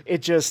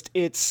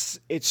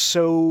it's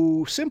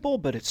so simple,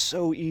 but it's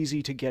so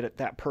easy to get at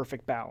that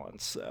perfect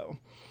balance. So.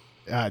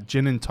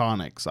 Gin and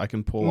tonics. I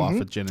can pull off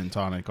a gin and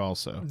tonic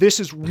also.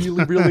 This is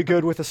really, really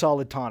good with a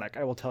solid tonic,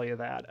 I will tell you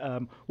that.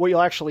 What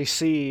you'll actually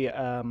see,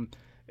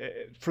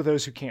 for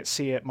those who can't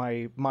see it,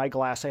 my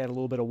glass, I added a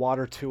little bit of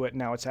water to it.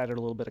 Now it's added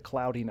a little bit of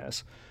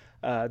cloudiness.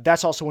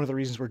 That's also one of the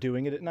reasons we're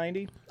doing it at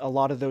 90. A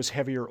lot of those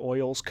heavier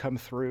oils come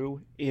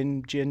through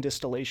in gin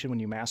distillation when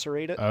you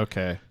macerate it.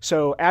 Okay.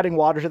 So adding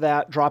water to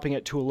that, dropping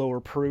it to a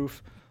lower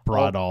proof,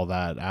 brought all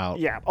that out.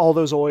 Yeah, all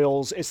those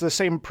oils. It's the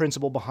same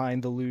principle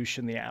behind the Louche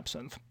and the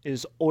absinthe,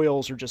 is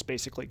oils are just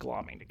basically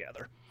glomming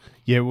together.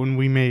 Yeah, when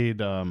we made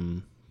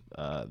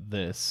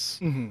this,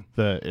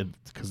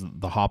 because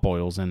the hop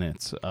oil's in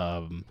it,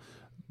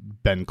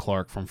 Ben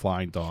Clark from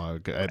Flying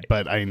Dog,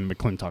 but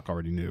McClintock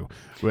already knew,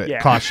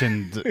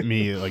 cautioned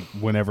me, like,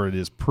 whenever it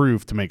is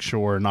proof, to make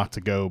sure not to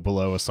go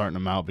below a certain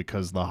amount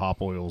because the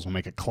hop oils will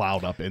make it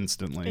cloud up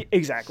instantly.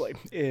 Exactly.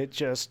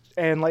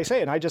 And like I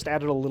say, I just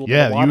added a little bit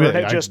of water, and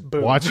it just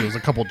boom. Watch, it was a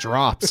couple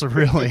drops,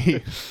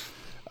 really.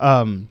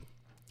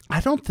 I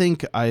don't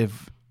think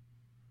I've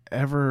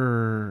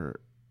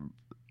ever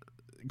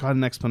got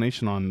an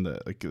explanation on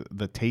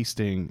the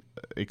tasting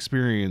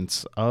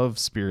experience of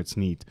Spirits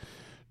Neat.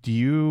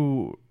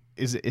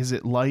 Is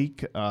it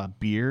like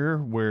beer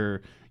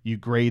where you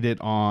grade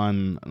it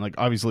on, like,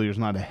 obviously there's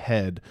not a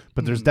head,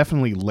 but there's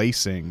definitely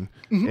lacing,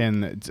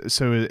 and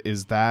so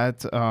is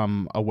that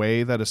a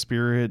way that a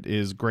spirit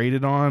is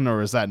graded on,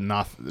 or is that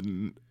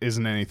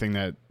isn't anything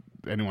that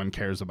anyone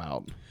cares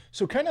about?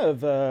 So kind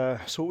of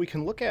so what we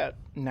can look at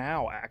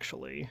now,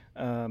 actually,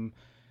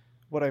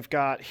 what I've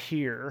got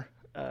here.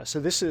 So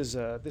this is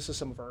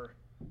some of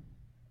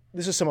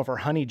our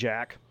Honey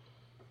Jack.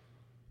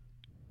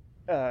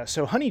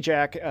 So Honey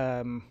Jack,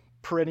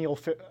 perennial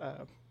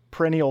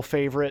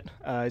favorite,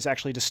 is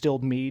actually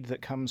distilled mead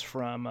that comes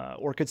from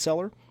Orchid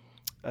Cellar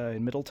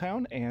in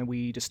Middletown, and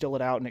we distill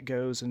it out, and it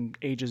goes and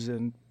ages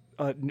in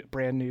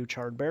brand new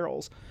charred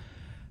barrels.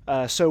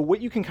 So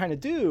what you can kind of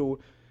do,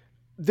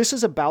 this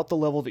is about the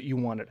level that you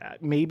want it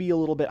at, maybe a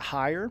little bit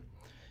higher.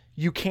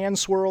 You can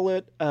swirl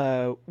it.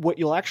 What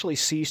you'll actually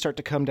see start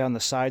to come down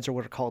the sides are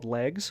what are called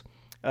legs.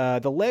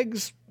 The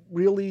legs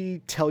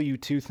really tell you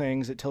two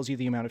things. It tells you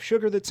the amount of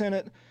sugar that's in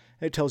it,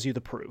 and it tells you the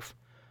proof.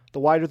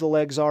 The wider the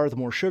legs are, the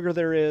more sugar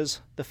there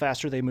is. The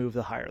faster they move,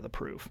 the higher the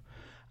proof.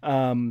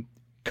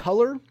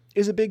 Color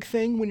is a big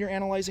thing when you're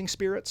analyzing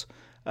spirits.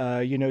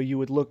 You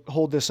would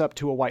hold this up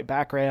to a white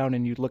background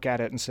and you'd look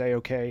at it and say,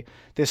 okay,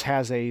 this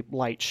has a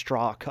light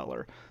straw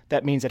color.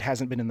 That means it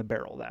hasn't been in the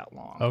barrel that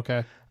long.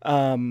 Okay.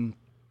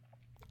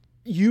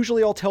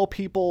 Usually I'll tell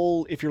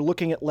people if you're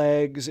looking at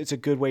legs, it's a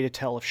good way to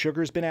tell if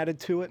sugar's been added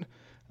to it.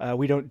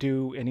 We don't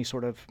do any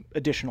sort of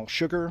additional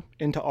sugar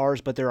into ours,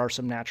 but there are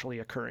some naturally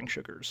occurring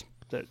sugars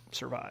that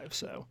survive.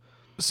 So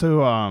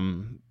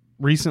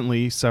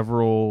recently,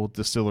 several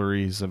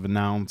distilleries have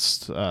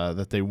announced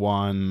that they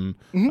won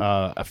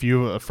a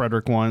few.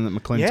 Frederick won at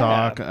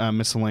McClintock.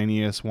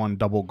 Miscellaneous won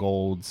double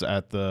golds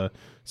at the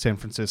San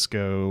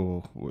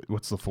Francisco.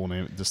 What's the full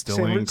name?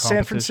 Distilling competition?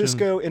 San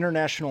Francisco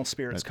International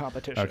Spirits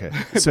Competition. Okay,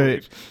 so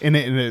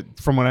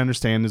from what I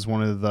understand, is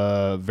one of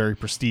the very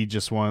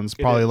prestigious ones.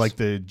 Probably like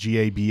the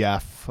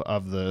GABF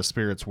of the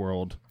spirits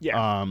world.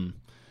 Yeah.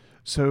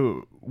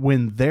 So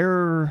when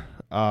they're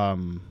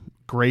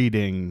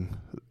grading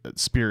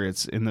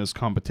spirits in those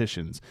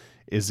competitions,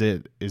 is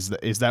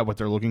that what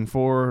they're looking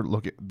for?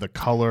 Look at the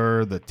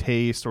color, the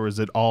taste, or is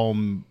it all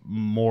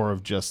more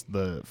of just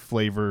the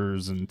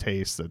flavors and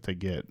taste that they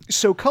get?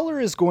 So color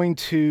is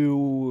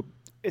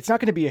it's not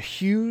going to be a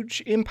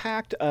huge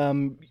impact.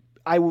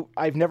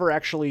 I've never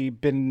actually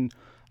been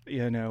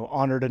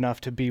honored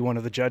enough to be one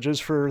of the judges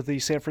for the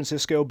San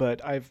Francisco,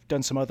 but I've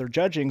done some other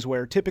judgings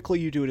where typically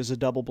you do it as a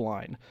double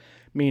blind,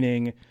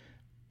 meaning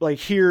like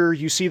here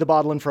you see the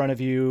bottle in front of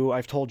you.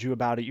 I've told you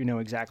about it. You know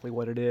exactly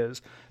what it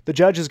is. The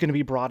judge is going to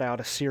be brought out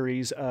a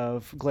series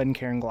of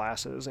Glencairn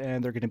glasses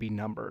and they're going to be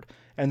numbered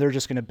and they're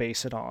just going to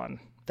base it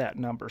on that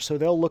number. So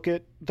they'll look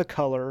at the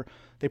color.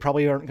 They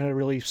probably aren't going to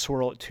really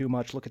swirl it too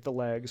much, look at the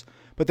legs,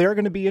 but they're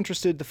going to be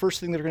interested. The first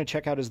thing they're going to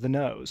check out is the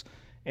nose.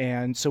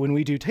 And so when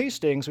we do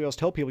tastings, we always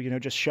tell people, you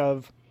can just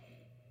shove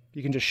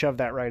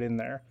that right in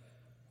there.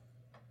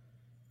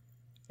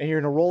 And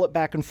you're going to roll it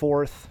back and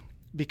forth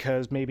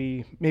because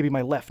maybe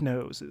my left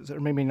nose is, or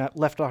maybe not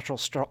left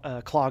nostril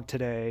clogged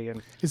today.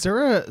 And is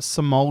there a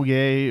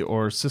sommelier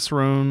or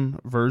cicerone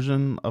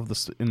version of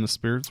in the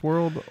spirits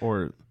world,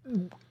 or?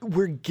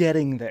 We're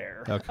getting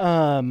there. Okay.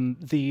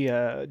 The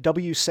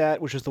WSET,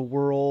 which is the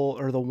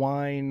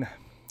wine.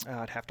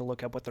 I'd have to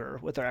look up what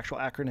their actual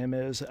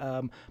acronym is.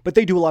 But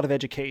they do a lot of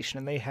education,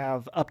 and they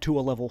have up to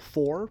a level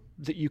 4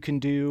 that you can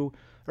do,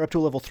 or up to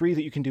a level 3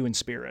 that you can do in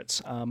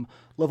spirits.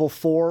 Level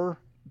 4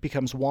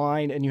 becomes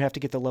wine, and you have to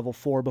get the level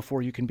 4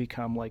 before you can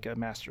become like a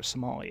master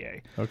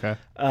sommelier. Okay.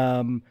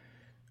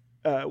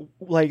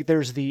 Like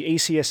there's the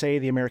ACSA,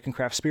 the American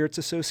Craft Spirits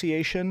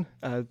Association.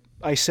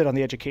 I sit on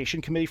the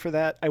education committee for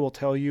that. I will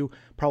tell you,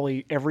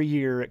 probably every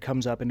year it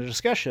comes up in a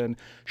discussion,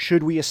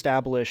 should we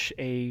establish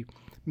a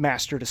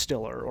master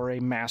distiller or a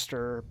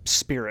master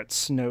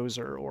spirits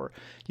noser, or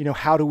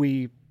how do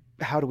we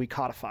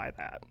codify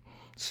that?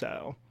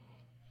 So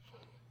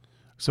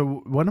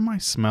what am I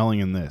smelling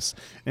in this?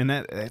 And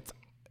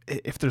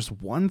if there's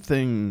one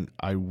thing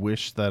I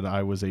wish that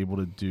I was able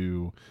to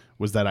do,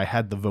 was that I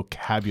had the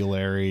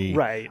vocabulary.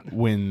 Right.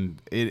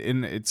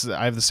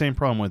 I have the same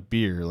problem with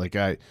beer. Like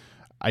I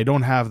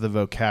don't have the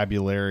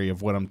vocabulary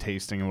of what I'm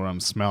tasting and what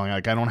I'm smelling.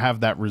 Like I don't have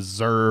that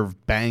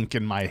reserve bank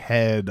in my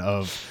head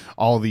of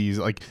all these.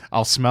 Like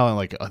I'll smell it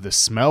like this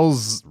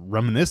smells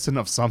reminiscent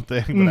of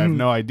something, but I have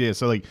no idea.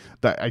 So like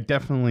that, I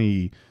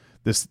definitely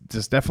this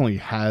definitely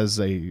has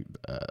a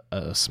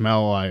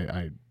smell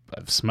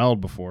I've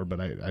smelled before,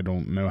 but I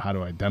don't know how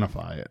to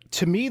identify it.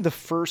 To me, the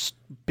first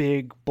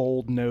big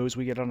bold nose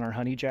we get on our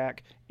honey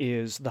jack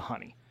is the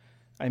honey.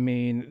 I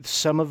mean,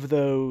 some of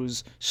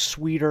those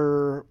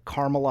sweeter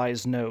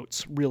caramelized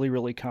notes really,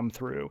 really come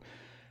through.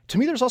 To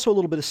me, there's also a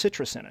little bit of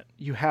citrus in it.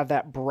 You have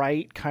that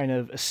bright kind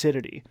of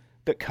acidity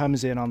that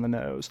comes in on the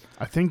nose.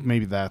 I think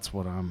maybe that's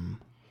what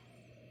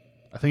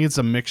I think it's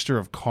a mixture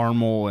of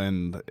caramel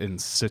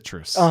and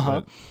citrus.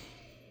 Uh-huh.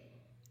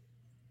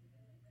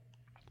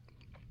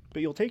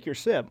 But you'll take your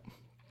sip,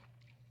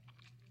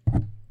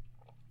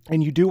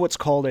 and you do what's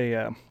called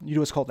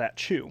that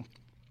chew,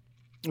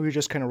 where you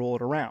just kind of roll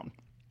it around.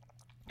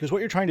 Because what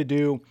you're trying to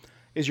do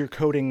is you're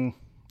coating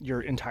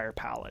your entire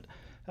palate.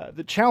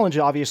 The challenge,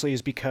 obviously,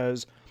 is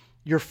because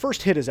your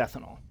first hit is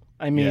ethanol.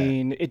 I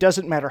mean, It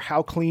doesn't matter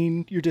how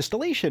clean your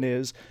distillation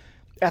is,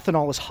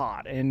 ethanol is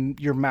hot, and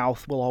your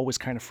mouth will always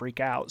kind of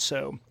freak out.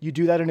 So you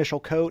do that initial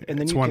coat, and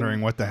then it's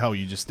wondering what the hell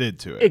you just did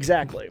to it.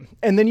 Exactly.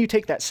 And then you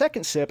take that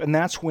second sip, and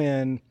that's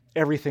when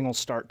everything will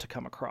start to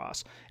come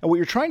across. And what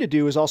you're trying to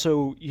do is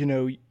also,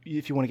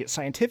 if you want to get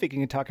scientific, you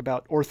can talk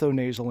about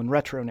orthonasal and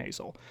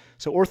retronasal.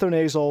 So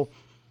orthonasal,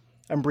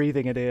 I'm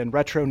breathing it in.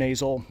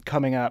 Retronasal,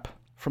 coming up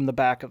from the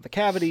back of the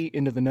cavity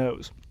into the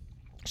nose.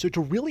 So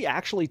to really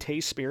actually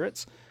taste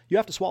spirits, you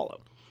have to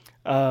swallow.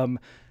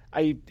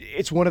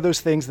 It's one of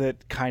those things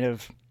that kind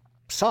of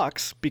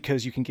sucks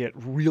because you can get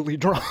really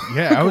drunk.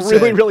 Yeah, I was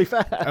really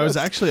fast. I was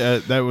actually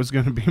that was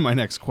going to be my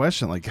next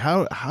question. Like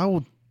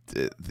how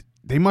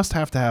they must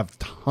have to have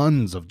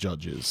tons of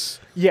judges.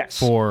 Yes.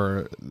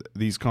 For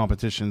these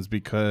competitions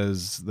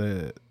because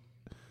the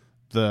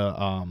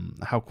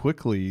how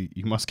quickly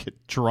you must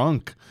get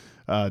drunk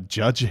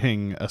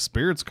judging a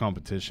spirits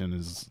competition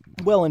is.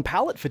 Well, and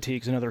palate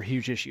fatigue is another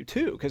huge issue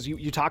too, because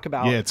you talk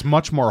about. Yeah, it's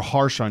much more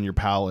harsh on your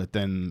palate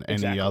than any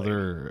Exactly.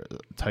 other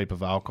type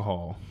of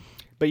alcohol.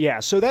 But yeah,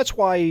 so that's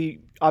why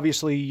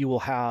obviously you will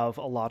have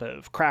a lot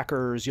of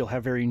crackers. You'll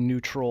have very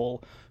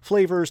neutral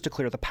flavors to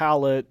clear the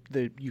palate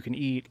that you can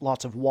eat,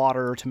 lots of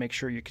water to make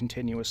sure you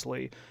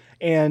continuously.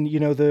 And,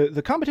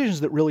 the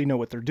competitions that really know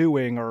what they're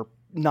doing are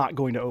not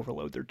going to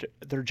overload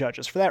their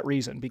judges for that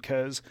reason,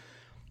 because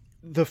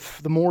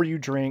the more you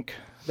drink,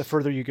 the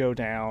further you go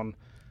down,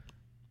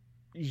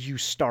 you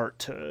start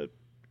to,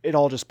 it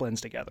all just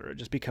blends together. It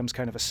just becomes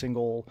kind of a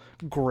single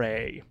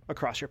gray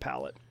across your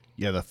palate.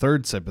 Yeah, the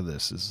third sip of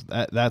this is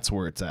that's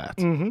where it's at.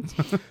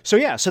 Mm-hmm.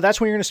 So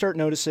that's when you're going to start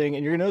noticing,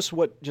 and you're going to notice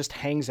what just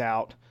hangs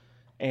out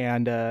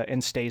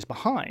and stays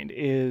behind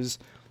is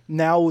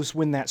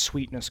when that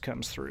sweetness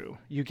comes through.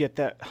 You get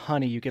that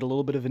honey, you get a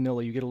little bit of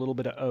vanilla, you get a little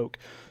bit of oak.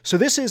 So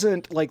this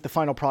isn't like the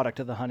final product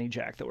of the Honey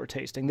Jack that we're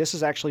tasting. This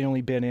has actually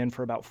only been in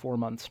for about 4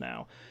 months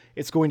now.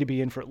 It's going to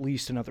be in for at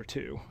least another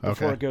 2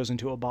 before it goes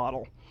into a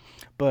bottle.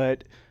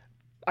 But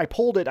I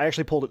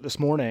actually pulled it this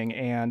morning,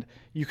 and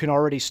you can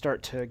already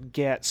start to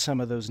get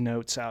some of those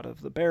notes out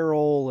of the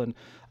barrel, and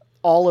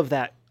all of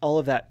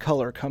that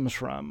color comes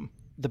from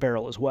the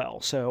barrel as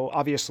well. So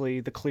obviously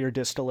the clear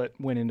distillate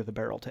went into the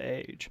barrel to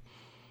age.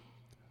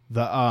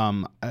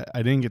 I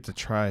didn't get to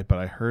try it, but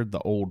I heard the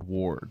Old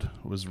Ward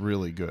was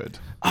really good.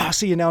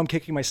 See, and now I'm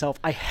kicking myself.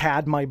 I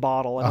had my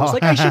bottle, and I was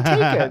like, I should take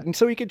it, and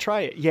so we could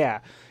try it. Yeah,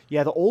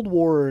 the Old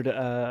Ward,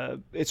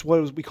 it's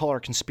what we call our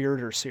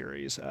Conspirator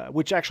series,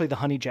 which actually the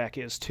Honey Jack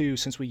is too,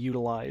 since we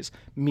utilize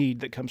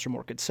mead that comes from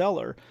Orchid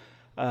Cellar.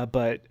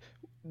 But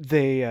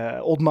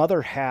Old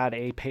Mother had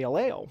a pale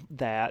ale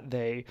that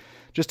they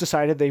just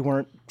decided they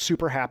weren't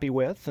super happy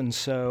with, and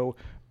so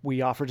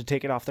we offered to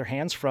take it off their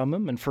hands from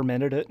them and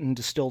fermented it and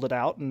distilled it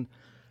out and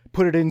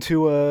put it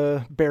into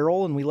a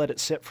barrel, and we let it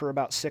sit for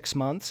about 6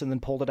 months and then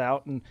pulled it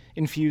out and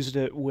infused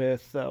it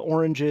with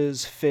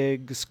oranges,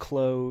 figs,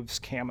 cloves,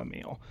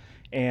 chamomile.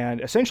 And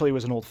essentially it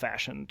was an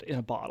old-fashioned in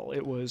a bottle.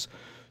 It was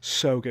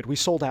so good. We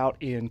sold out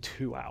in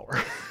 2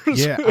 hours.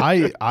 Yeah,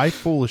 I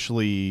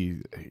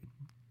foolishly...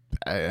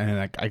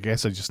 And I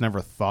guess I just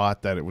never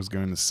thought that it was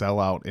going to sell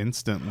out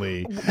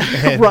instantly,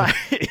 and, right?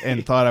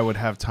 And thought I would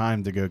have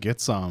time to go get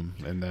some,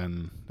 and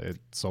then it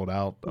sold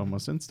out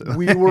almost instantly.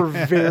 We were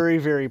very,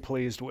 very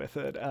pleased with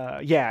it.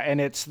 And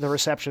the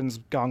reception's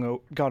gone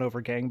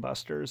over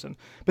gangbusters,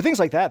 but things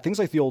like that, things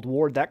like the Old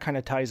Ward, that kind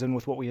of ties in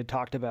with what we had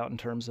talked about in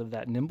terms of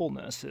that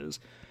nimbleness. Is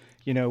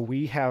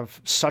we have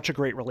such a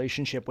great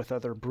relationship with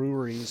other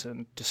breweries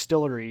and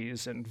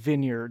distilleries and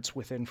vineyards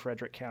within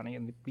Frederick County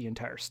and the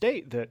entire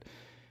state that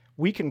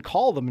we can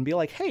call them and be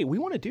like, hey, we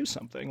want to do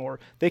something. Or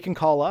they can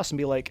call us and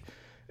be like,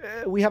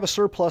 we have a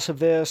surplus of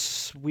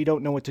this. We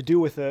don't know what to do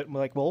with it. And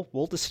we're like, well,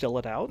 we'll distill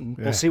it out and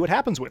we'll see what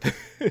happens with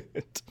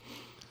it.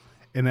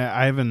 And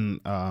I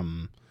haven't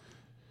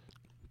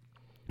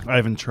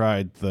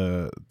tried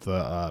the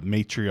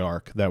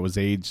Matriarch that was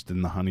aged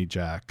in the Honey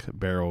Jack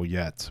barrel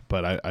yet,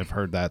 but I've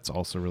heard that's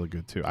also really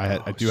good too.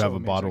 I do have a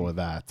amazing bottle of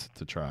that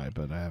to try,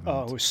 but I haven't.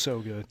 Oh, it was so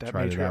good. That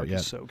Matriarch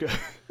is so good.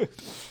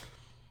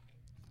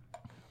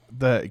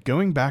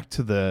 Going back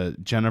to the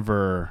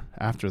Genever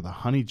after the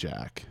Honey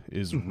Jack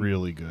is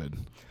really good.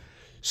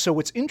 So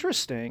what's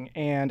interesting,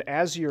 and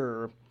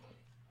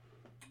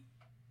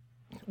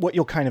what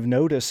you'll kind of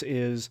notice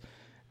is,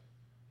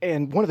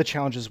 and one of the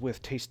challenges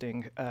with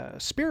tasting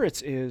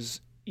spirits is,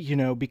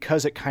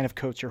 because it kind of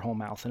coats your whole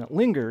mouth and it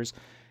lingers,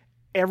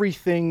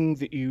 everything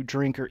that you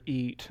drink or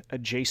eat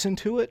adjacent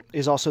to it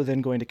is also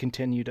then going to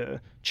continue to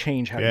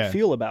change how you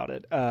feel about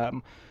it.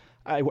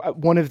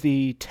 One of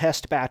the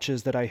test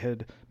batches that I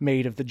had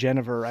made of the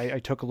Genever, I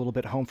took a little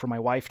bit home for my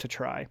wife to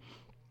try,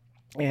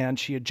 and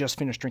she had just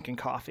finished drinking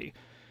coffee.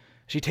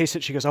 She tasted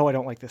it. She goes, "Oh, I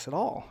don't like this at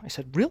all." I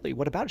said, "Really?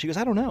 What about it?" She goes,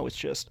 "I don't know. It's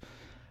just,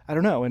 I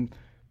don't know." And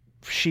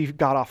she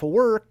got off of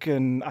work,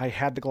 and I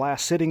had the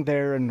glass sitting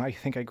there, and I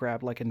think I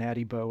grabbed like a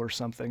Natty Boh or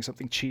something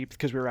cheap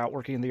because we were out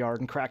working in the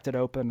yard, and cracked it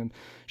open, and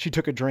she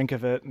took a drink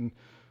of it, and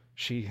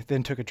she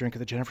then took a drink of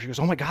the Genever. She goes,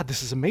 "Oh my God,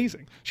 this is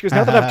amazing." She goes,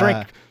 "Now that I've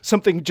drank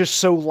something just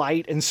so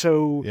light and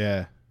so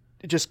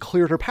it just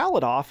cleared her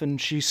palate off," and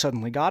she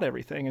suddenly got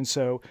everything. And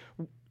so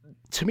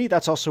to me,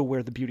 that's also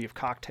where the beauty of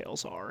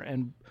cocktails are,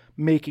 and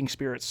making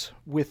spirits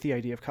with the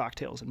idea of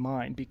cocktails in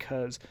mind,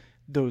 because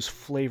those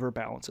flavor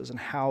balances and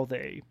how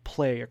they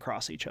play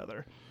across each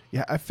other.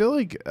 Yeah, I feel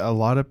like a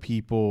lot of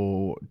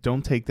people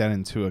don't take that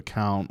into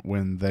account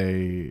when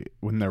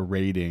they're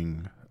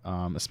rating,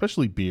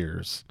 especially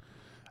beers.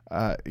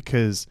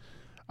 Because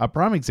a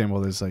prime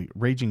example is like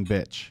Raging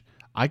Bitch.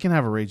 I can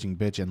have a raging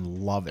bitch and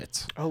love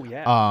it. Oh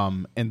yeah.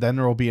 And then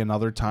there will be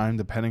another time,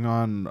 depending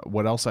on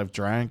what else I've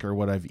drank or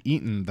what I've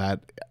eaten, that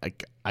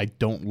I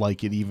don't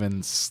like it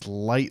even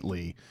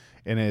slightly,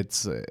 and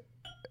it's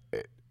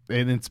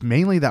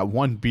mainly that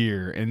one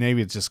beer, and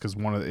maybe it's just because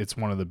it's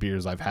one of the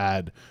beers I've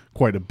had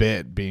quite a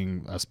bit,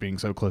 being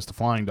so close to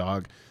Flying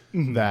Dog.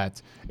 Mm-hmm.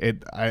 That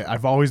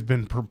I've always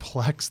been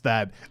perplexed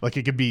that like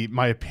it could be,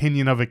 my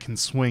opinion of it can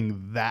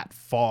swing that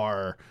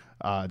far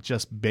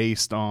just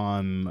based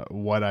on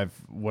what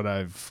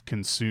I've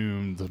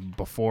consumed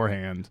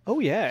beforehand. Oh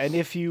yeah, and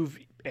if you've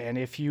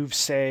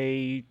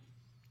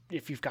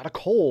got a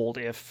cold,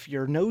 if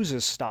your nose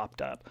is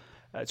stopped up,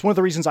 it's one of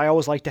the reasons I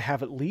always like to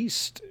have at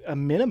least a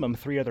minimum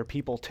 3 other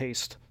people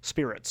taste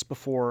spirits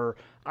before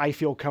I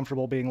feel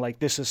comfortable being like,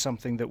 this is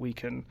something that we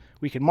can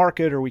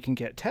market or we can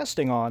get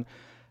testing on.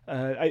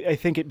 I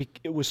think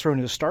it was thrown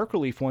into stark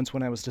relief once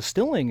when I was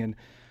distilling, and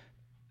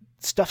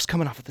stuff's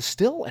coming off of the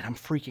still, and I'm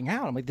freaking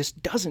out. I'm like, this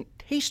doesn't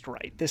taste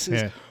right.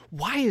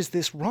 Why is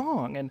this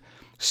wrong? And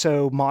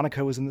so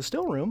Monica was in the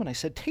still room, and I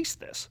said,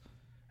 taste this.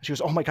 And she goes,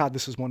 oh my God,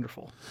 this is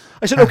wonderful.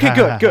 I said, okay,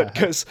 good.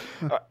 Because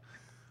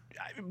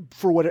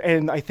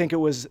and I think it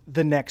was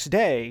the next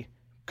day,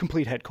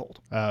 complete head cold.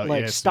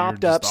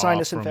 Stopped up,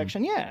 sinus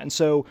infection. Yeah. And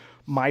so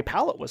my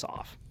palate was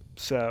off.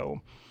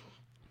 So.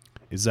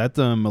 Is that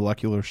the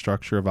molecular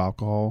structure of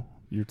alcohol,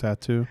 your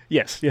tattoo?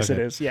 Yes, okay. It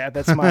is. Yeah,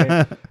 that's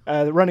my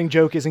the running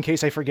joke is in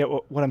case I forget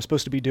what I'm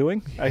supposed to be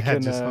doing. I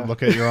can just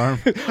look at your arm.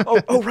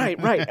 oh, right.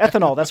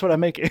 Ethanol. That's what I'm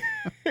making.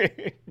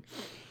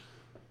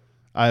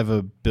 I have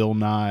a Bill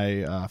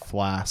Nye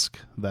flask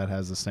that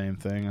has the same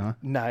thing. Huh?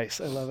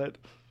 Nice. I love it.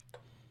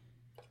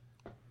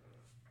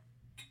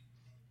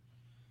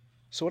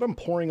 So what I'm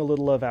pouring a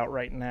little of out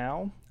right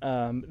now,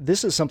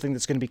 this is something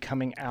that's going to be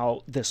coming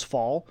out this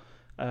fall.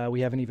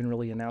 We haven't even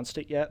really announced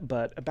it yet,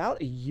 but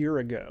about a year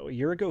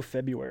ago,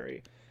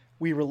 February,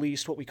 we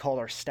released what we called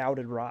our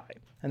Stouted Rye.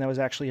 And that was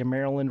actually a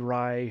Maryland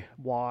rye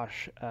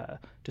wash,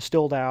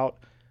 distilled out,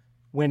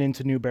 went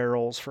into new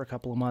barrels for a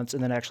couple of months,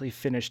 and then actually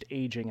finished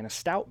aging in a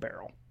stout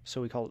barrel.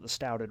 So we call it the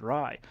Stouted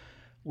Rye.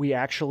 We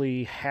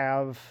actually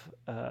have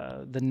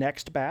the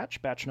next batch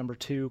number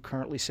 2,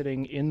 currently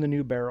sitting in the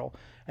new barrel,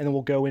 and then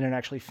we'll go in and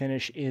actually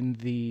finish in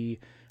the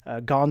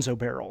Gonzo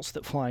barrels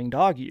that Flying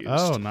Dog used.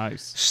 Oh,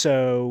 nice.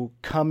 So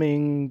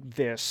coming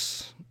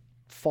this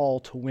fall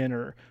to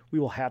winter, we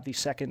will have the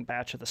second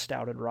batch of the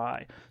Stouted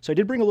Rye. So I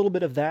did bring a little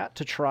bit of that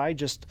to try,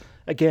 just,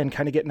 again,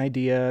 kind of get an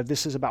idea.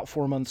 This is about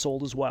 4 months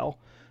old as well.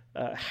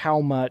 How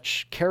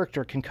much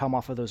character can come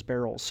off of those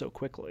barrels so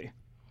quickly.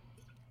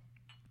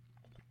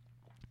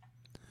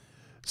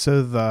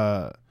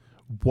 So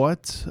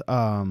what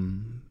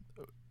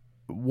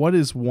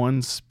is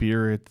one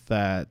spirit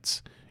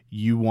that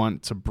you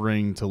want to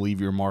bring to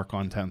leave your mark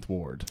on 10th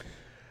Ward?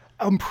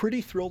 I'm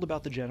pretty thrilled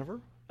about the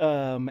Jennifer.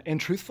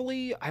 And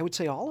truthfully, I would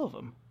say all of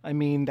them. I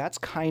mean, that's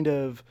kind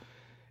of,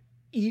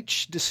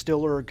 each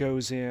distiller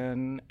goes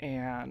in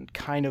and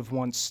kind of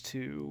wants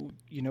to,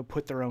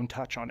 put their own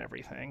touch on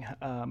everything.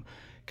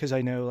 Because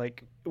I know,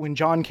 like, when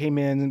John came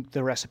in,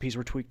 the recipes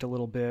were tweaked a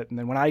little bit. And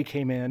then when I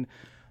came in,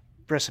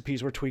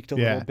 recipes were tweaked a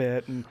little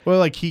bit. And well,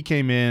 like, he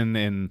came in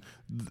and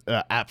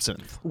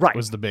absinthe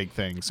was the big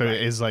thing. So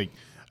it is like,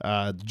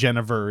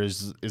 Jennifer,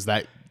 is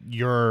that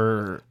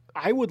your...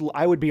 I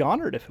would be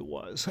honored if it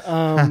was.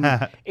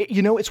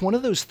 It's one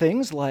of those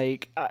things,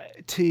 like,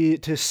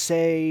 to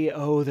say,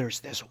 oh,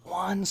 there's this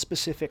one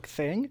specific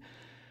thing.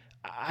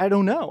 I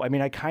don't know. I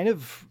mean, I kind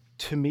of,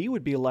 to me,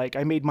 would be like,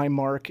 I made my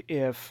mark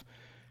if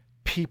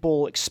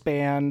people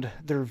expand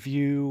their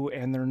view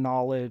and their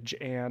knowledge,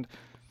 and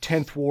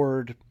 10th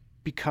Ward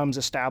becomes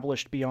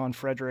established beyond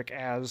Frederick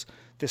as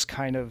this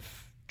kind of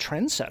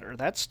trendsetter.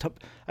 That's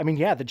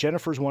the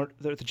Jennifer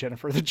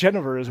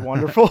is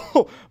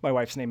wonderful. My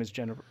wife's name is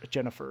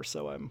Jennifer,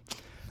 so I'm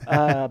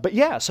but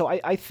yeah, so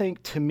I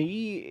think, to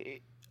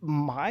me,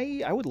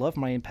 I would love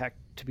my impact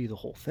to be the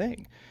whole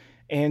thing,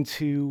 and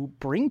to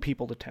bring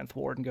people to 10th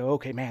Ward and go,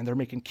 okay, man, they're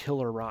making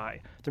killer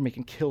rye, they're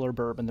making killer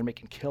bourbon, they're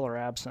making killer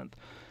absinthe,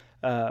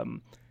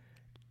 and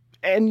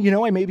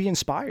I may be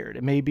inspired.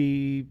 It may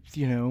be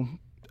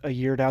a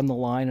year down the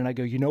line, and I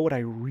go, what I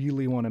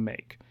really want to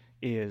make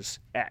is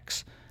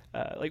X.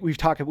 We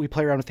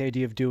play around with the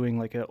idea of doing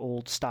like an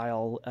old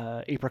style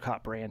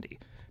apricot brandy,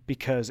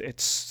 because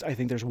I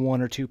think there's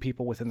 1 or 2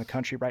 people within the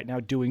country right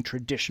now doing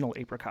traditional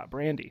apricot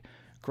brandy.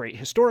 Great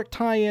historic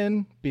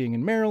tie-in, being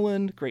in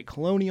Maryland, great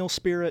colonial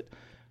spirit,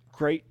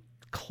 great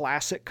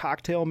classic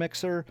cocktail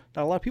mixer.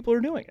 Not a lot of people are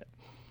doing it.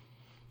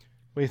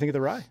 What do you think of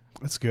the rye?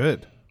 That's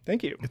good.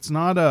 Thank you. It's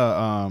not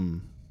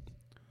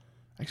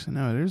actually,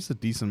 no, there's a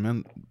decent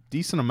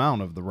decent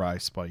amount of the rye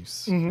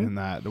spice in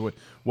that.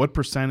 What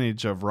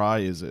percentage of rye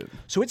is it?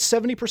 So it's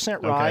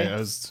 70% rye,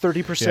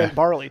 30%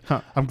 barley.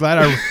 I'm glad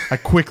I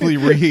quickly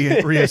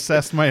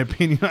reassessed my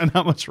opinion on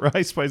how much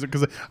rye spice,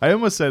 because I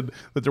almost said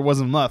that there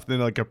wasn't enough. Then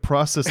like I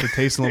processed the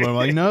taste a little bit. I'm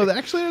like, no,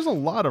 actually there's a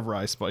lot of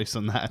rye spice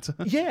in that.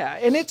 Yeah,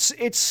 and it's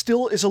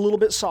still is a little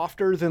bit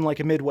softer than like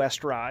a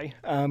Midwest rye,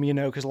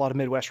 because a lot of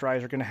Midwest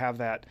ryes are going to have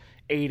that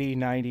 80,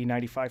 90,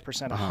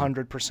 95%,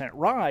 100%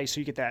 rye, so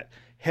you get that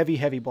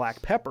heavy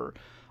black pepper.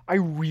 I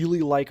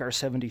really like our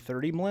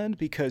 70-30 blend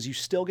because you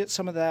still get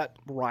some of that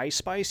rye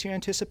spice you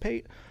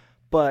anticipate,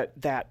 but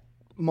that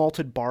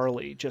malted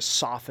barley just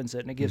softens it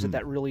and it gives it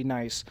that really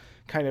nice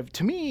kind of,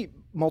 to me,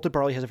 malted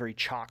barley has a very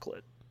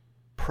chocolate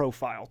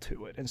profile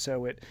to it. And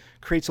so it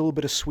creates a little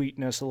bit of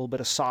sweetness, a little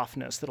bit of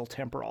softness that'll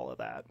temper all of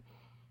that.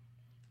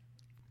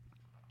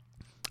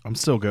 I'm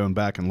still going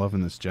back and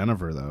loving this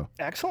Jennifer, though.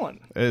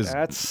 Excellent.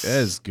 It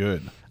is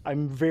good.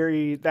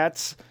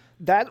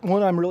 That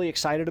one I'm really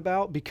excited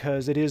about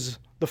because it is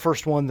the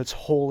first one that's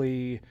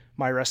wholly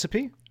my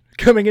recipe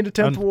coming into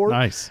 10th Ward.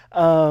 Nice.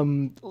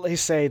 They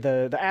say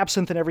the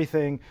absinthe and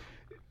everything,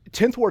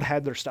 10th Ward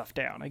had their stuff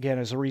down. Again,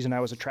 as a reason I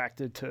was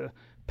attracted to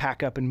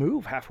pack up and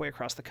move halfway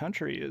across the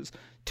country is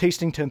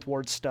tasting 10th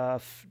Ward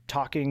stuff,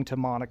 talking to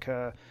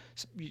Monica,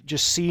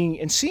 just seeing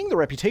the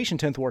reputation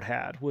 10th Ward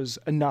had was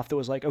enough that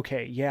was like,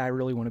 okay, yeah, I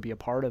really want to be a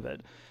part of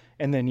it.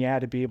 And then,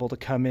 to be able to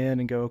come in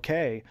and go,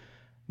 okay,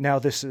 now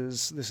this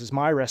is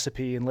my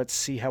recipe, and let's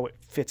see how it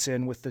fits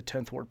in with the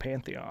 10th Ward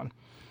Pantheon.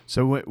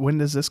 So when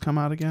does this come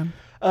out again?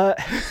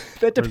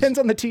 That depends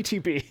on the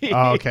TTB.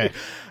 Oh, okay. Is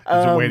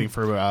it waiting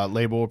for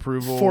label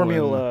approval?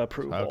 Formula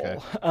approval.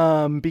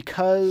 Okay.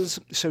 Because,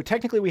 so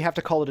technically we have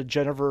to call it a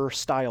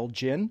Genever-style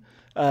gin,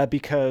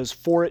 because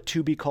for it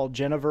to be called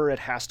Genever, it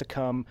has to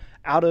come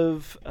out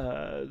of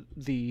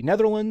the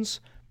Netherlands,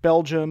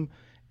 Belgium,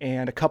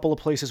 and a couple of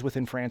places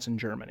within France and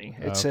Germany.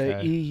 It's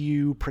a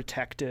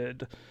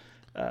EU-protected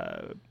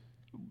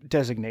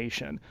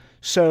designation.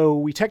 So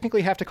we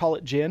technically have to call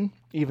it gin,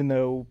 even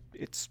though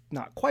it's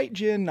not quite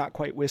gin, not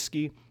quite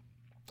whiskey.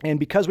 And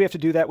because we have to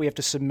do that, we have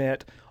to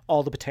submit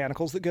all the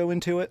botanicals that go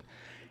into it.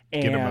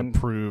 And get them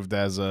approved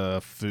as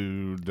a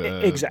food.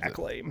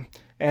 Exactly.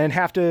 And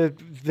have to,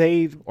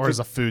 as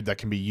a food that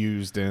can be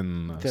used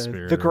in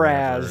spirit. The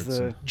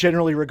GRAS,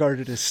 generally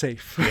regarded as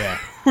safe. Yeah.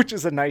 Which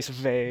is a nice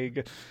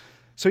vague.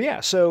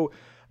 So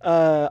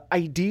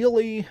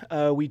ideally,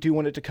 we do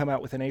want it to come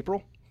out within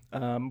April.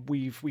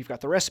 We've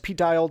got the recipe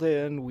dialed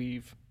in.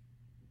 We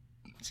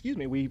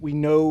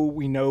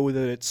know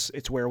that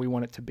it's where we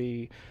want it to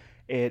be.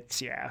 It's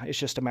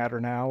just a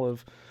matter now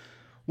of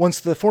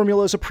once the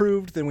formula is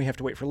approved, then we have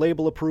to wait for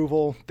label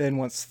approval. Then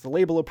once the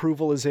label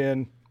approval is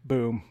in,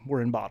 boom, we're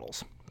in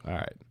bottles. All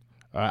right.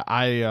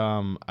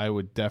 I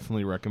would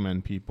definitely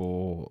recommend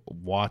people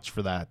watch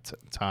for that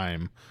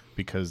time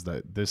because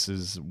this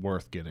is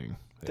worth getting.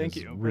 Thank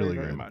you really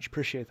very much.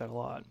 Appreciate that a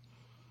lot.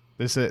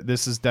 This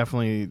is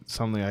definitely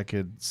something I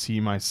could see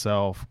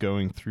myself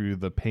going through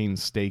the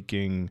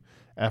painstaking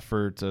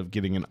effort of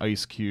getting an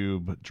ice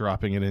cube,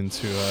 dropping it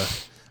into a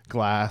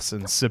glass,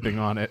 and sipping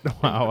on it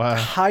while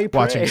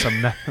watching some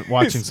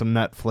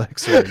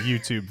Netflix or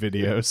YouTube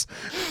videos.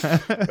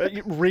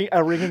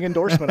 A ringing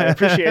endorsement. I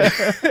appreciate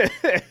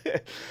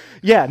it.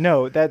 Yeah,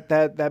 no,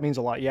 that means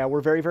a lot. Yeah,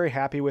 we're very, very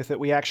happy with it.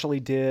 We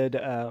actually did.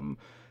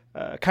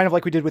 Kind of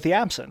like we did with the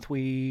absinthe.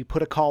 We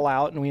put a call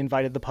out and we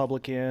invited the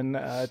public in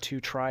to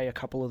try a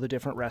couple of the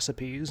different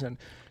recipes and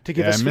to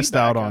give us feedback. I missed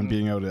out on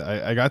being able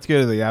to. I got to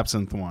go to the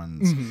absinthe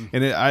ones,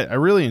 and I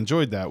really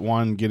enjoyed that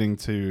one, getting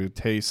to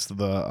taste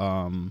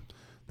the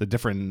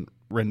different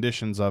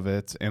renditions of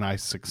it, and I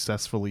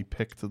successfully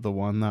picked the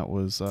one that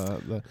was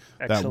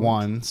that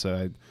one.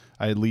 So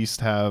I at least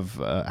have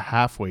a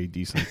halfway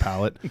decent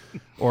palate,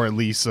 or at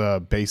least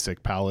a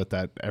basic palate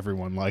that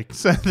everyone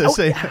likes. That's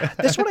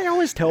what I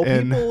always tell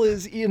people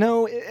is,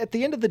 at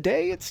the end of the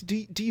day, it's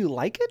do you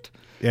like it?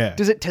 Yeah.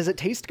 Does it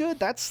taste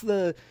good?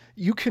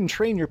 You can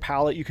train your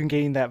palate, you can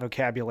gain that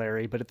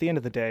vocabulary, but at the end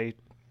of the day,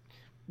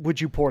 would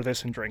you pour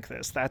this and drink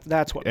this?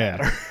 That's what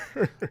matters.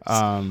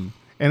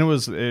 And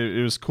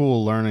it was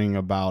cool learning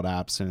about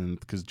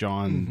absinthe because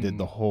John did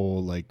the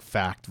whole like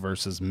fact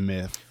versus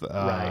myth,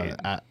 right.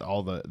 At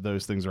all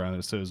those things around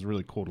it. So it was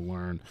really cool to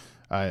learn.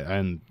 I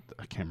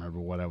can't remember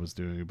what I was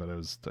doing, but it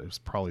was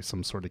probably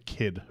some sort of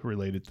kid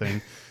related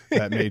thing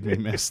that made me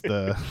miss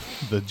the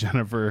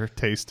Jennifer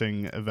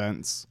tasting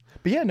events.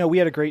 But yeah, no, we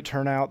had a great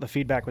turnout. The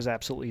feedback was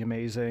absolutely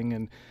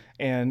amazing,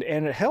 and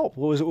it helped.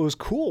 What was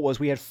cool was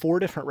we had 4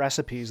 different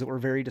recipes that were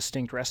very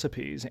distinct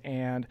recipes,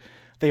 and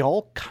they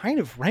all kind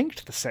of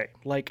ranked the same.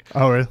 Like,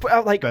 oh, really?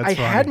 Like I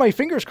had my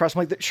fingers crossed.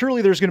 I'm like,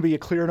 surely there's going to be a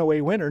clear and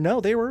away winner.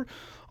 No, they were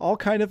all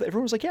kind of.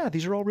 Everyone was like, yeah,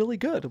 these are all really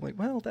good. I'm like,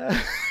 well,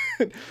 that.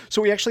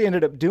 So we actually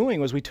ended up doing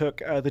was we took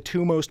the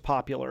 2 most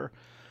popular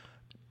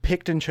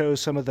picked and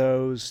chose some of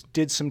those,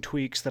 did some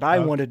tweaks that I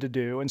wanted to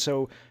do. And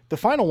so the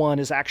final one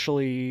is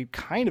actually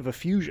kind of a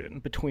fusion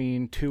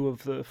between 2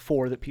 of the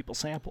 4 that people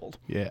sampled.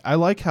 Yeah, I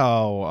like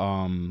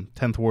how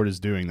 10th Ward is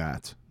doing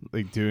that,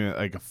 like doing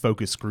like a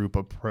focus group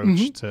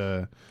approach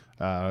to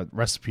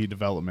recipe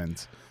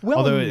development. Well,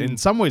 although in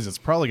some ways it's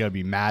probably going to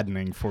be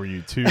maddening for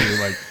you too,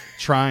 like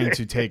trying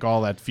to take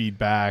all that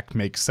feedback,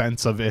 make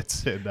sense of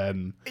it, and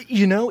then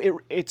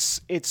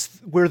it's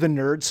where the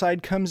nerd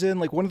side comes in.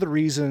 Like, one of the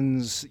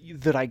reasons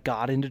that I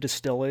got into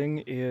distilling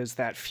is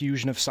that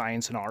fusion of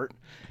science and art.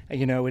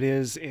 And,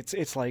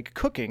 it's like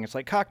cooking, it's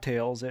like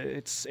cocktails,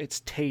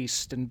 it's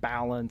taste and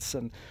balance,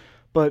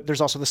 but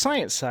there's also the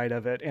science side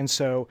of it. And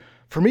so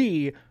for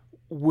me,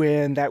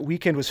 when that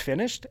weekend was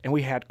finished and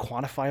we had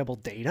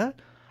quantifiable data,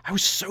 I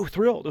was so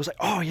thrilled. It was like,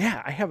 oh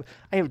yeah, I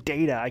have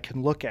data I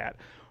can look at.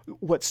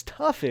 What's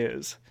tough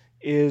is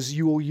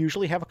you will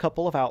usually have a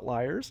couple of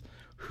outliers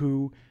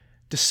who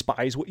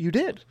despise what you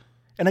did.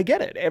 And I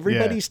get it.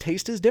 Everybody's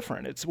taste is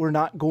different. We're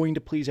not going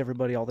to please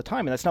everybody all the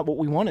time, and that's not what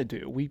we want to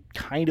do. We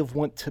kind of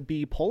want to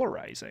be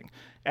polarizing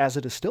as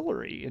a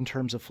distillery in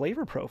terms of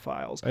flavor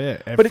profiles. Oh,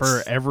 yeah. But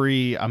for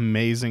every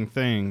amazing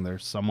thing,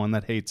 there's someone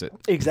that hates it.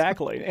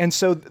 Exactly. And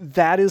so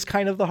that is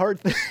kind of the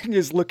hard thing,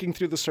 is looking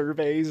through the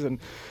surveys. And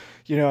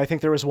I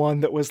think there was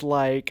one that was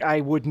like,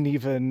 I wouldn't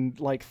even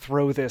like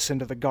throw this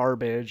into the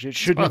garbage. It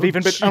shouldn't have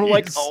even been. I'm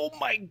like, oh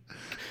my.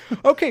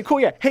 Okay, cool.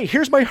 Yeah. Hey,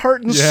 here's my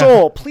heart and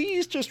soul.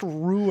 Please just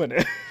ruin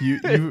it.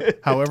 You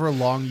however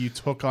long you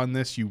took on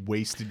this, you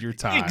wasted your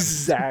time.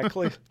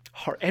 Exactly.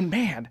 And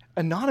man,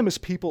 anonymous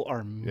people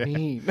are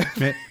mean.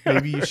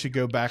 Maybe you should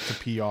go back to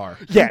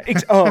PR. Yeah.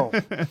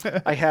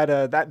 I had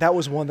that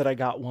was one that I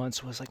got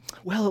once. Was like,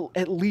 well,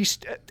 at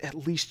least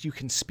you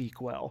can speak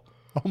well.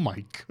 Oh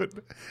my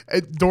goodness!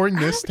 During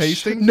this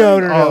tasting? No.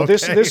 Oh,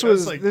 okay.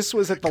 This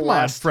was at the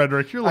last. Come on,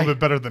 Frederick, you're a little bit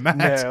better than that.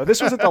 No,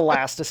 this was at the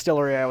last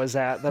distillery I was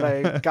at that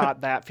I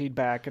got that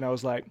feedback, and I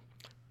was like,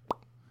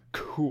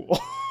 cool.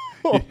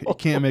 You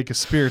can't make a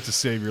spirit to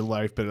save your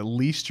life, but at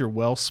least you're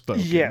well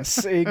spoken.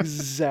 Yes,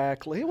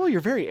 exactly. Well,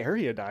 you're very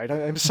erudite.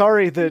 I'm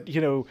sorry that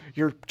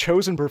your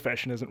chosen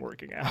profession isn't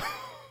working out.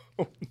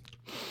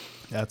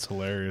 That's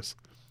hilarious.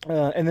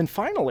 And then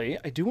finally,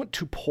 I do want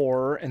to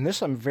pour, and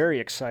this I'm very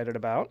excited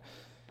about.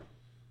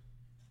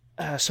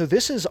 So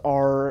this is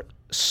our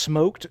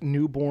smoked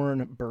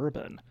newborn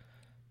bourbon.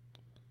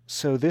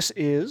 So this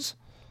is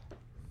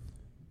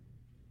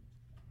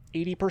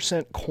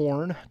 80%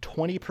 corn,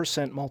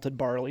 20% malted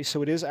barley.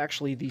 So it is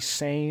actually the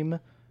same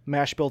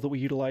mash bill that we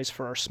utilize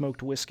for our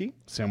smoked whiskey.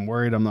 See, I'm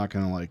worried I'm not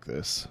going to like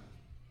this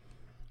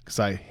because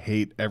I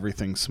hate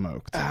everything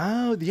smoked.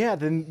 Oh, yeah.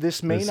 Then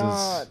this may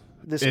not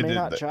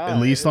jive.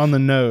 At least on the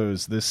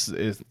nose,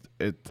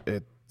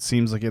 it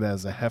seems like it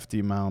has a hefty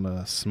amount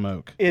of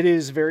smoke. It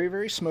is very,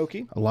 very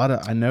smoky.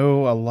 I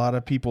know a lot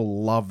of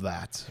people love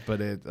that,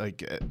 but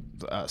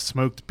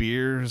smoked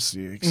beers,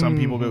 some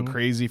people go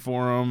crazy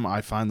for them.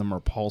 I find them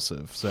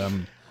repulsive. So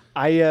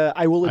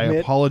I will admit. I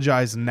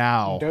apologize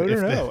now.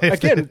 No.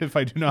 Again, if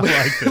I do not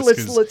like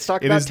this, let's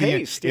talk about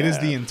taste. It is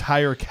the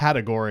entire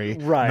category,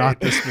 right? Not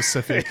the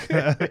specific.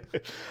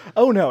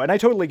 Oh no, and I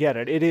totally get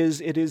it. It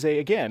is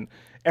again.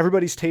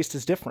 Everybody's taste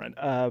is different.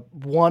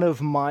 One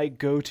of my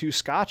go-to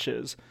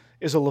scotches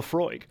is a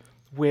Laphroaig,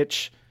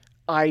 which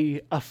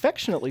I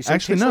affectionately say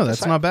actually tastes no, like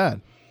that's not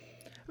bad.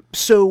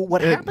 So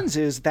what happens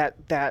is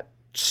that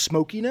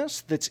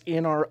smokiness that's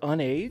in our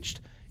unaged,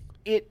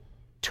 it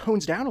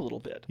tones down a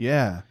little bit.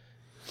 Yeah.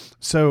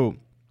 So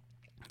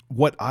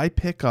what I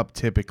pick up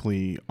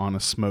typically on a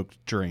smoked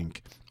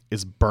drink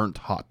is burnt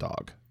hot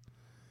dog.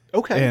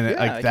 Okay. And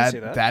yeah, I can see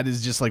that. That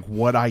is just like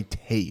what I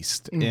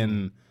taste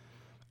in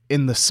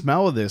the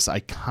smell of this.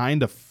 I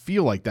kind of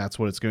feel like that's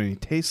what it's going to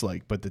taste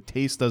like, but the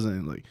taste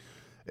doesn't like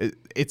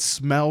it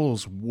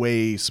smells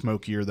way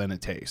smokier than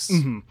it tastes.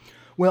 Mm-hmm.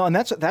 Well, and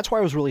that's why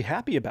I was really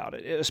happy about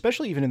it,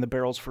 especially even in the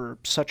barrels for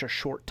such a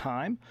short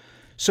time.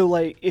 So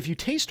like if you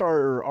taste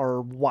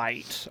our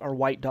white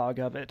dog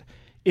of it,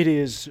 it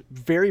is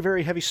very,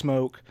 very heavy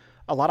smoke.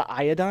 A lot of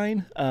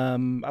iodine.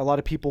 A lot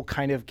of people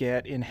kind of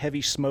get in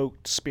heavy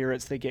smoked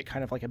spirits. They get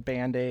kind of like a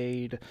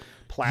Band-Aid,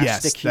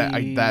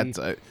 plasticky.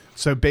 Yes,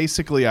 so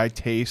basically, I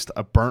taste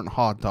a burnt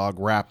hot dog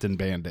wrapped in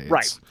Band-Aids.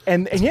 Right,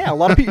 and yeah, a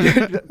lot of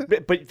people.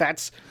 But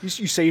that's you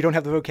say you don't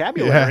have the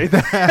vocabulary.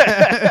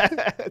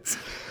 Yeah.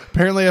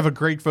 Apparently, I have a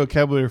great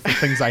vocabulary for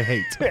things I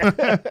hate.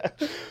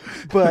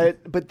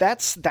 But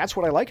that's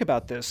what I like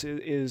about this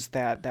is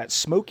that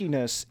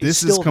smokiness.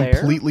 This is still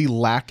completely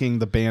lacking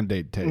the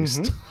Band-Aid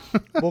taste.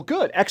 Mm-hmm. Well,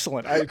 good,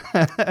 excellent.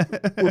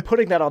 We're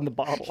putting that on the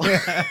bottle.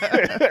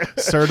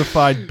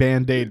 Certified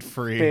Band-Aid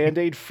free.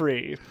 Band-Aid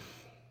free.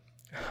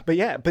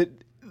 But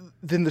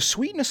then the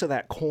sweetness of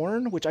that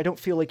corn, which I don't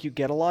feel like you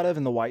get a lot of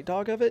in the white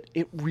dog of it,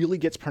 it really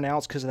gets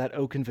pronounced because of that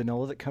oak and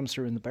vanilla that comes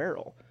through in the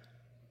barrel.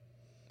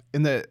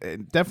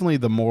 Definitely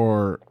the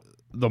more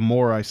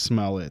I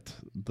smell it,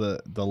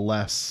 the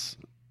less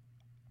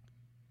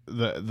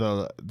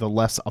the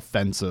less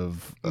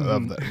offensive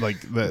of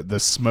the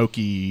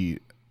smokiness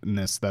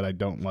that I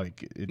don't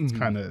like. It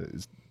kind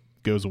of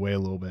goes away a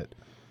little bit.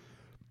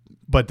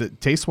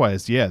 But taste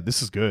wise, yeah,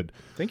 this is good.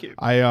 Thank you.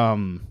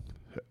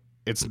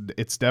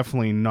 It's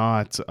definitely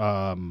not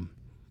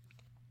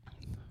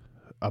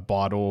a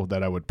bottle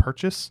that I would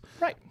purchase.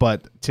 Right.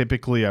 But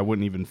typically I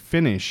wouldn't even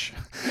finish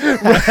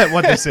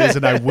what this is,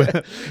 and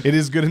it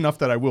is good enough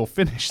that I will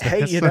finish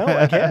this. Hey,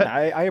 again,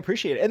 I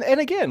appreciate it. And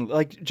again,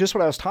 like just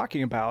what I was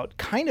talking about,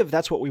 kind of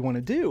that's what we want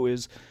to do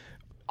is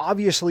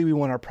obviously we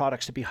want our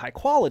products to be high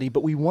quality,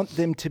 but we want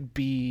them to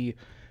be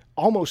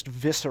almost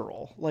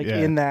visceral, like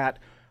in that,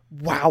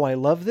 wow, I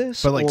love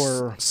this. But like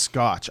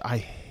Scotch, I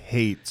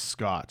hate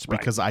Scotch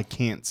because I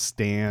can't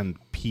stand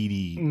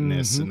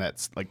peatiness and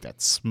that's like that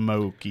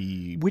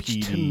smoky, which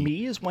peaty. To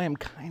me is why I'm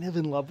kind of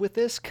in love with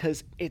this,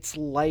 because it's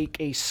like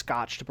a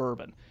Scotched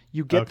bourbon.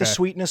 You get the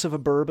sweetness of a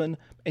bourbon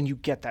and you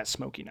get that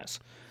smokiness.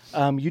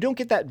 You don't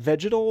get that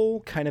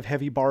vegetal kind of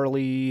heavy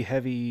barley,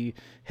 heavy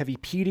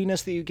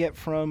peatiness that you get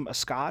from a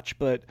Scotch.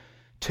 But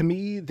to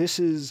me, this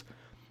is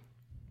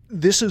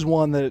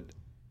one that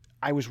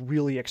I was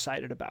really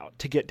excited about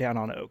to get down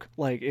on oak.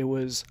 Like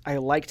I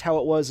liked how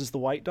it was as the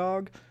White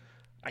Dog.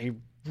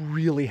 I'm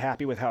really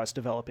happy with how it's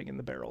developing in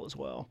the barrel as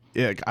well.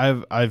 Yeah,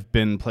 I've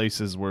been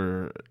places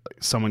where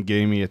someone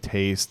gave me a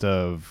taste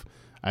of,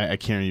 I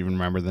can't even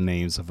remember the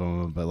names of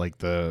them, but like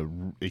the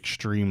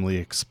extremely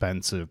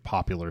expensive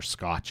popular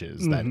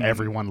scotches that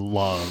everyone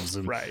loves,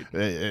 and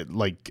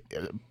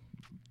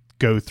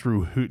jump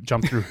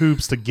through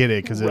hoops to get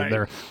it because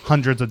they're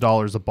hundreds of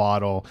dollars a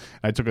bottle.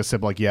 And I took a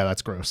sip, like, yeah,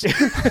 that's gross.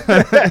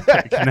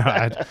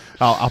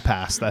 I'll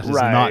pass. That is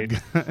not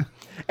good.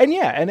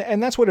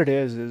 And that's what it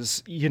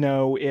is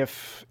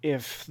if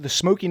the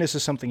smokiness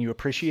is something you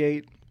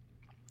appreciate,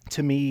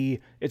 to me,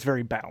 it's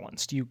very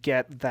balanced. You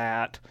get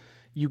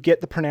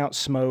the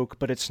pronounced smoke,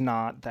 but it's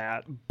not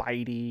that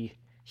bitey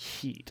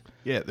heat.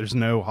 Yeah, there's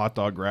no hot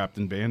dog wrapped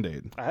in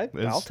Band-Aid.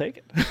 I'll take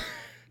it.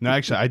 No,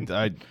 actually,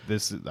 I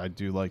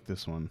do like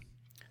this one.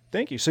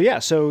 Thank you.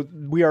 So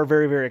we are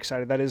very, very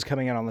excited. That is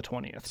coming out on the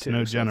 20th. It's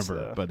no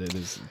Jennifer, but it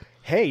is.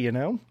 Hey,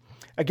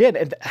 again,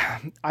 and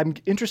I'm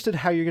interested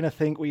how you're going to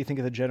think what you think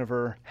of the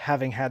Jennifer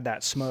having had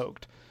that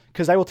smoked,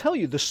 because I will tell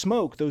you the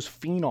smoke, those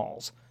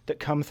phenols that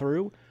come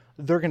through,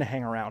 they're going to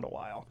hang around a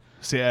while.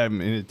 See, I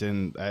mean, it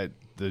didn't.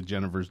 The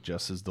Jennifer's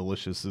just as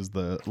delicious as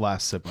the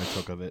last sip I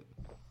took of it.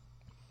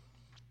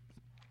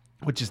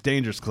 Which is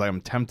dangerous because I'm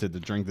tempted to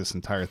drink this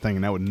entire thing,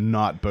 and that would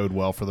not bode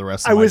well for the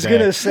rest of my day. I was going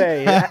to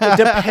say, it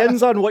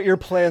depends on what your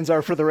plans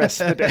are for the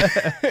rest of the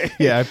day.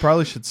 Yeah, I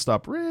probably should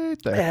stop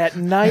right there. At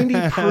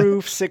 90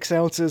 proof, 6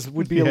 ounces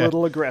would be a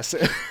little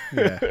aggressive.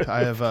 Yeah, I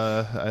have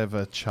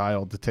a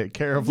child to take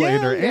care of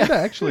later, and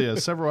actually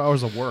several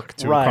hours of work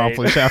to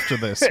accomplish after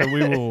this. So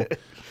we will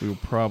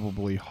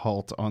probably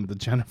halt on the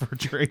Jennifer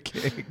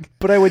drinking.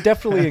 But I would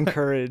definitely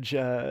encourage,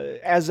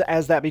 as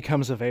that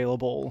becomes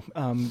available,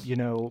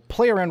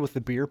 play around with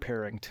the beer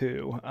pairing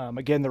too.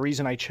 Again, the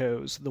reason I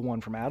chose the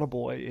one from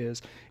Attaboy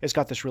is it's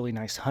got this really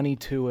nice honey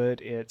to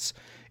it. It's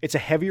a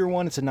heavier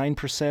one. It's a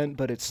 9%,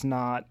 but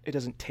it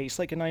doesn't taste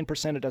like a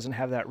 9%. It doesn't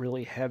have that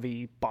really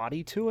heavy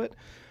body to it.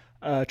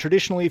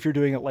 Traditionally, if you're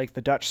doing it like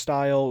the Dutch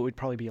style, it would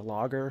probably be a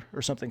lager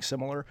or something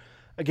similar.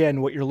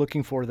 Again, what you're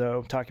looking for,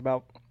 though, talking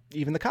about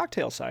even the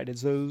cocktail side,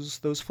 is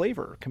those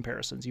flavor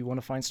comparisons. You want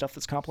to find stuff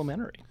that's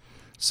complementary.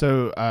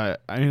 So I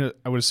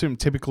would assume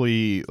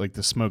typically, like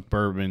the smoked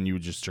bourbon, you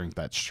would just drink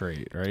that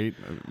straight, right?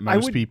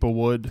 Most people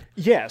would.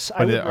 Yes.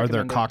 But are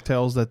there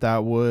cocktails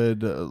that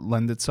would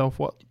lend itself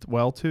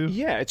well to?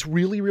 Yeah, it's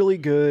really, really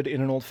good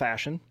in an old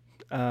fashioned.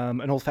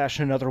 An old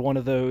fashioned, another one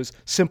of those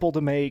simple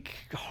to make,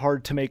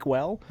 hard to make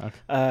well,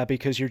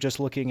 because you're just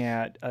looking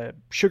at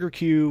sugar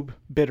cube,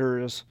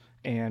 bitters,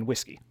 and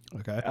whiskey.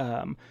 Okay.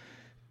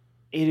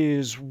 It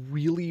is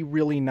really,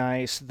 really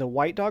nice. The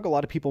White Dog, a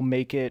lot of people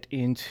make it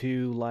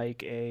into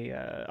like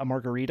a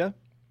margarita,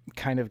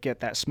 kind of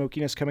get that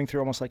smokiness coming through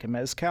almost like a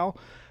mezcal.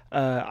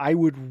 I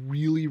would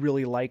really,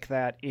 really like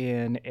that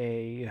in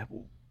a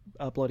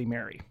Bloody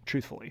Mary,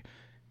 truthfully.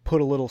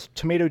 Put a little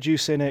tomato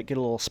juice in it, get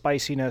a little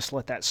spiciness,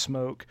 let that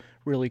smoke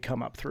really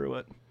come up through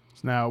it.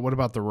 Now, what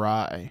about the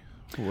rye?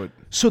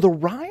 So the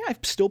rye I'm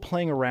still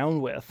playing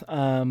around with.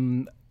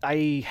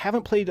 I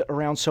haven't played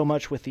around so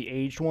much with the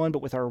aged one,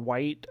 but with our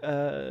white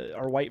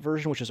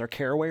version, which is our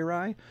caraway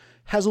rye,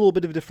 has a little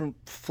bit of a different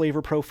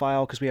flavor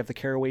profile because we have the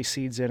caraway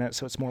seeds in it,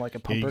 so it's more like a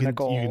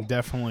pumpernickel. You can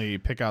definitely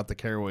pick out the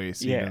caraway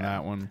seed in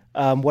that one.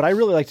 What I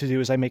really like to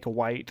do is I make a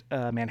white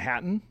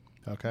Manhattan.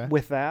 Okay.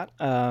 With that,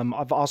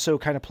 I've also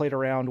kind of played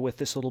around with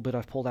this little bit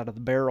I've pulled out of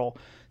the barrel.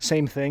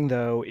 Same thing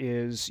though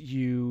is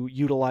you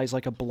utilize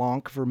like a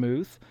Blanc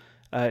vermouth.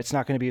 It's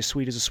not going to be as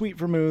sweet as a sweet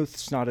vermouth.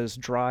 It's not as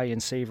dry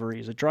and savory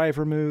as a dry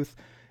vermouth.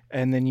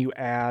 And then you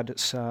add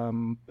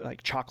some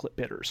like chocolate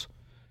bitters.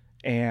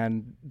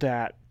 And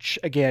that,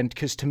 again,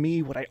 because to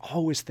me, what I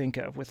always think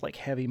of with like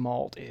heavy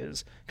malt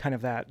is kind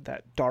of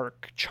that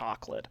dark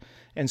chocolate.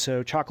 And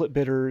so chocolate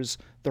bitters,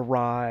 the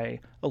rye,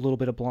 a little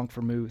bit of Blanc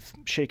vermouth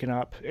shaken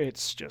up.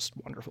 It's just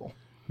wonderful.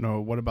 No,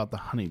 what about the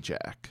Honey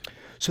Jack?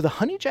 So the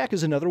Honey Jack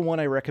is another one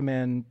I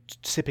recommend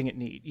sipping it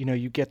neat. You know,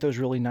 you get those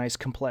really nice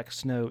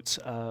complex notes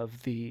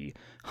of the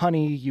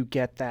honey, you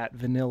get that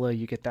vanilla,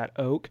 you get that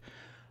oak.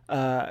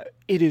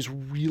 It is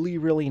really,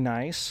 really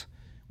nice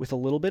with a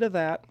little bit of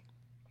that,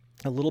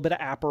 a little bit of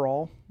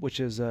Aperol, which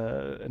is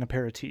an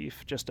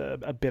aperitif, just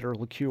a bitter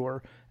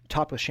liqueur,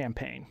 topped with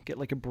champagne. Get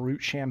like a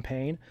Brut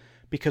champagne,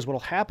 because what'll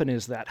happen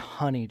is that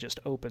honey just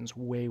opens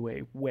way,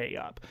 way, way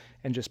up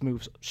and just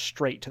moves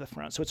straight to the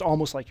front. So it's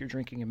almost like you're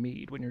drinking a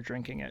mead when you're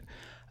drinking it.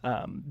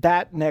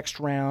 That next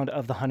round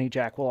of the Honey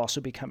Jack will also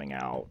be coming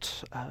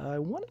out, I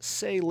want to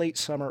say late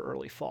summer,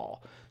 early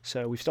fall.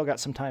 So we've still got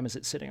some time as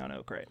it's sitting on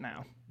oak right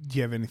now. Do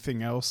you have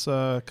anything else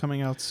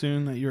coming out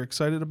soon that you're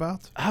excited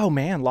about? Oh,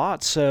 man,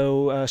 lots.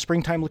 So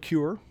Springtime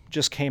Liqueur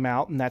just came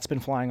out, and that's been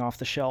flying off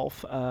the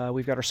shelf.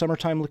 We've got our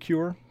Summertime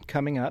Liqueur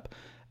coming up.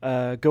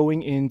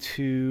 Going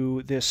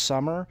into this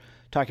summer,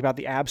 talking about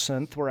the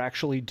absinthe, we're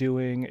actually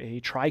doing a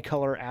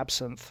tricolor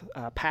absinthe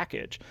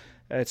package.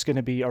 It's going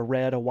to be a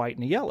red, a white,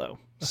 and a yellow.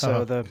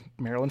 So the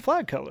Maryland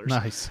flag colors.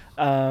 Nice.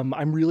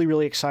 I'm really,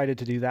 really excited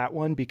to do that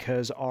one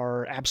because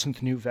our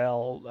Absinthe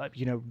Nouvelle,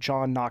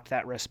 John knocked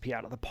that recipe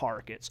out of the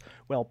park. It's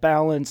well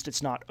balanced.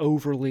 It's not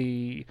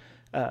overly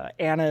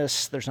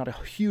anise. There's not a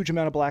huge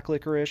amount of black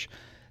licorice.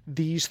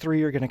 These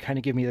three are going to kind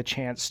of give me the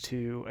chance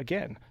to,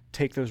 again,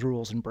 take those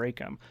rules and break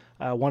them.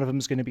 One of them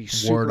is going to be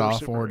super, ward off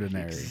super,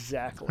 ordinary.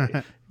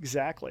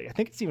 Exactly. I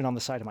think it's even on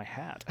the side of my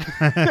hat.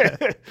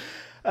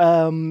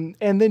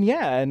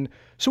 And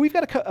so we've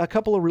got a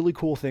couple of really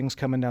cool things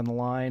coming down the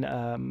line.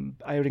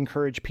 I would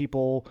encourage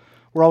people.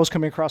 We're always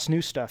coming across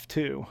new stuff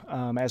too.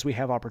 As we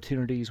have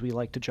opportunities, we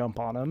like to jump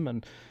on them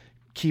and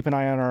keep an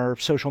eye on our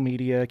social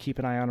media, keep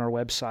an eye on our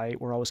website.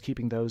 We're always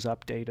keeping those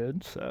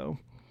updated. So.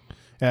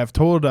 Yeah, I've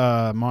told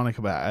Monica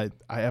about.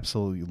 I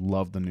absolutely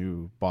love the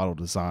new bottle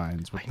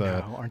designs with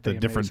the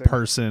different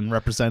person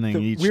representing the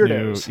each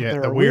weirdos. new. Yeah,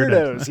 there the are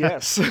weirdos.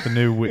 Yes,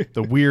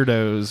 the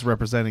weirdos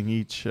representing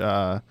each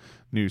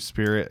new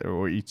spirit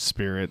or each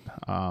spirit.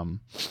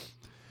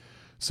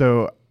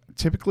 So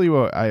typically,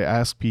 what I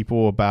ask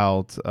people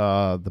about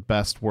the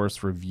best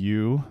worst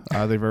review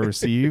they've ever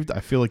received.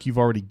 I feel like you've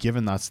already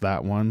given us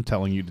that one,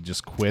 telling you to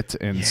just quit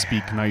and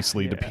speak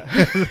nicely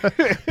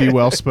to be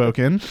well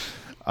spoken.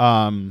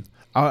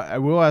 I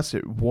will ask you,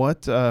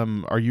 what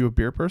are you a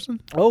beer person?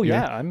 Oh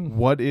yeah,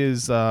 What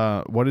is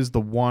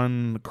the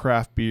one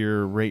craft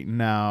beer right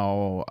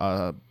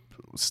now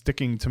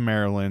sticking to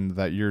Maryland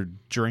that you're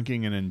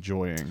drinking and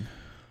enjoying?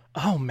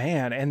 Oh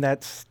man, and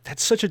that's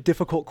such a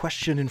difficult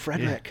question in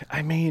Frederick. Yeah.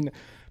 I mean,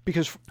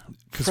 because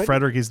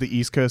Frederick is the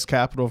East Coast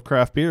capital of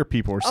craft beer,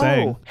 people are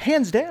saying. Oh,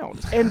 hands down.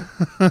 And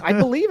I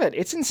believe it.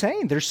 It's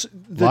insane. There's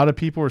a lot of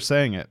people are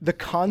saying it. The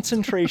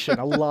concentration,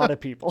 a lot of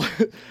people.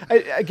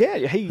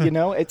 Again, hey,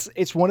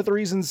 it's one of the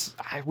reasons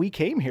we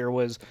came here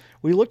was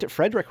we looked at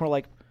Frederick and we're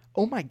like,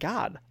 oh my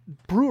God,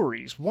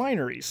 breweries,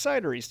 wineries,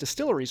 cideries,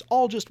 distilleries,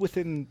 all just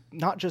within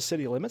not just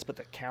city limits, but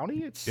the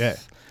county.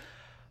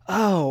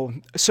 Oh,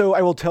 so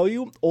I will tell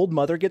you, Old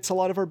Mother gets a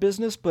lot of our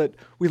business, but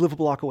we live a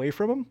block away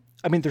from them.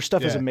 I mean, their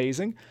stuff is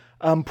amazing.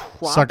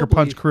 Sucker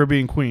Punch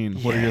Caribbean Queen.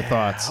 What are your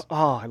thoughts?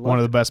 Oh, I love one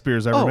of the best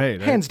beers ever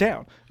made. Hands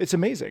down. It's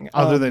amazing.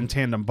 Other than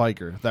Tandem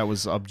Biker. That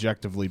was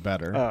objectively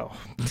better. Oh,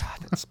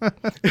 God.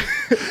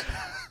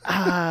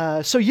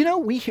 That's... so,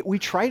 we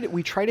try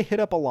to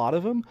hit up a lot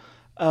of them.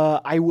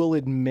 I will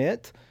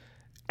admit,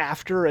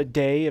 after a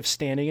day of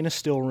standing in a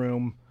still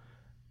room,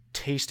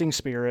 tasting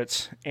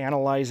spirits,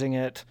 analyzing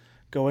it,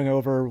 going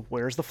over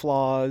where's the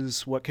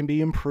flaws, what can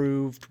be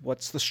improved,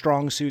 what's the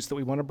strong suits that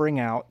we want to bring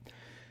out.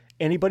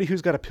 Anybody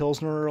who's got a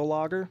Pilsner or a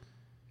lager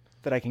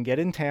that I can get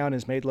in town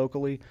is made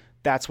locally,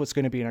 that's what's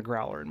going to be in a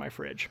growler in my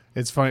fridge.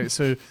 It's funny.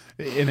 So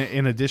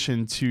in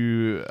addition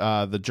to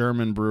the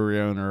German brewery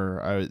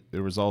owner,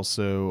 there was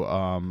also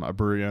a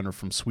brewery owner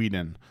from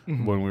Sweden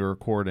when we were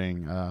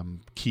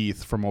recording.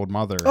 Keith from Old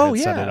Mother had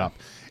set it up.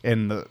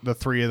 And the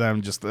three of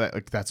them, just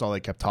that's all they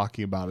kept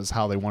talking about is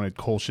how they wanted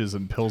Kolsch's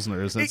and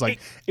Pilsners. And it's like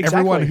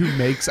everyone who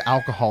makes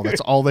alcohol,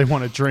 that's all they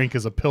want to drink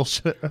is a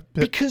Pilsner.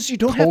 Because you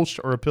don't Kolsch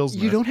or a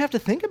Pilsner. You don't have to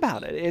think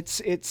about it.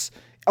 It's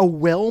a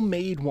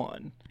well-made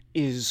one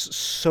is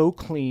so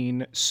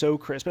clean, so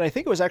crisp. And I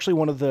think it was actually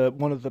one of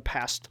the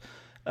past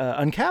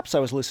Uncaps I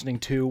was listening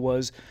to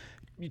was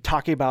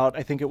talking about,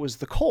 I think it was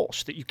the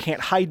Kolsch, that you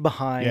can't hide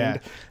behind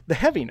the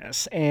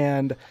heaviness.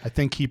 And I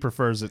think he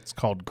prefers it's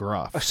called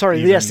Gruff.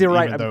 Yes, you're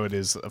right. Even though it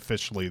is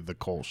officially the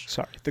Kolsch.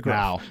 Sorry, the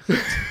Gruff.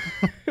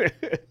 Now.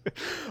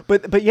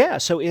 but yeah,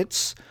 so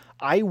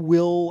I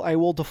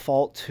will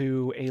default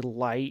to a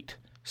light,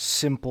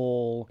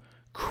 simple,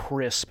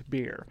 crisp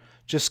beer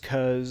just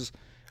because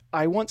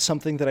I want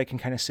something that I can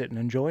kind of sit and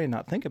enjoy and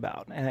not think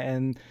about.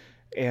 And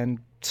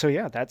so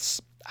yeah,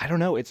 I don't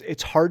know.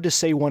 It's hard to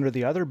say one or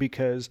the other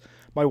because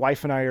my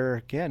wife and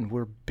I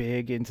we're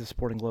big into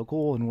supporting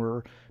local and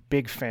we're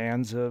big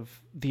fans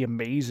of the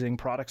amazing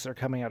products that are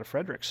coming out of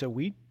Frederick. So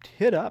we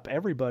hit up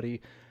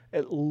everybody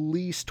at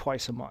least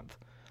twice a month.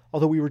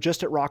 Although we were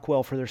just at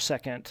Rockwell for their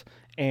second,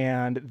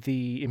 and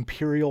the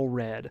Imperial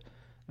Red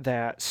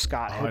that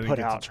Scott I had didn't put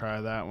get out. to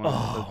try that one.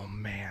 Oh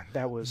man,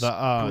 that was The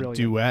brilliant.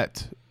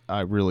 duet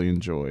I really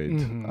enjoyed.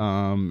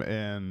 Mhm.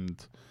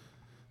 And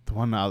the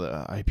one now,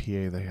 the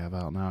IPA they have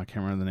out now, I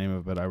can't remember the name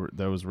of it, but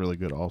that was really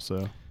good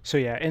also. So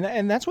yeah,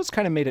 and that's what's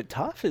kind of made it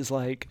tough is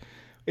like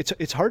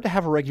it's hard to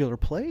have a regular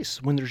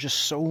place when there's just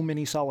so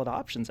many solid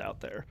options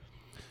out there.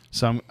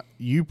 So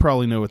you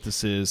probably know what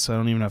this is, so I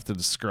don't even have to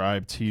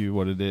describe to you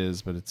what it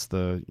is, but it's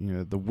the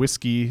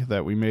whiskey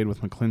that we made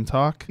with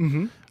McClintock.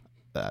 Mm-hmm.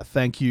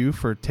 Thank you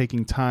for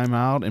taking time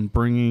out and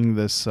bringing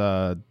this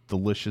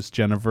delicious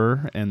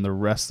Jennifer and the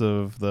rest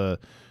of the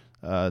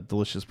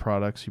delicious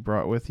products you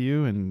brought with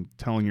you and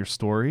telling your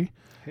story.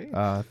 Hey.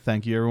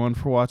 Thank you, everyone,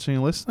 for watching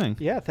and listening.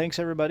 Yeah, thanks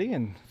everybody,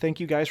 and thank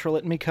you guys for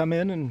letting me come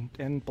in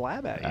and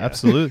blab at you.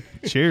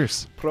 Absolutely.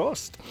 Cheers.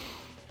 Prost.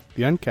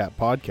 The Uncapped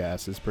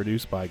Podcast is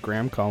produced by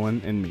Graham Cullen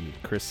and me,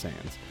 Chris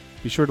Sands.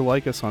 Be sure to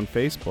like us on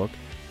Facebook,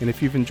 and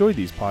if you've enjoyed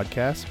these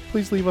podcasts,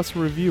 please leave us a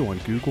review on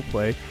Google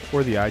Play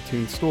or the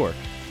iTunes Store.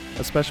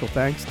 A special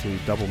thanks to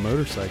Double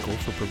Motorcycle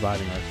for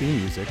providing our theme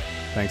music.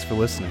 Thanks for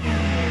listening.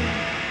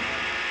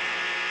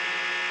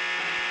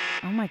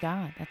 Oh my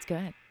God, that's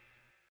good.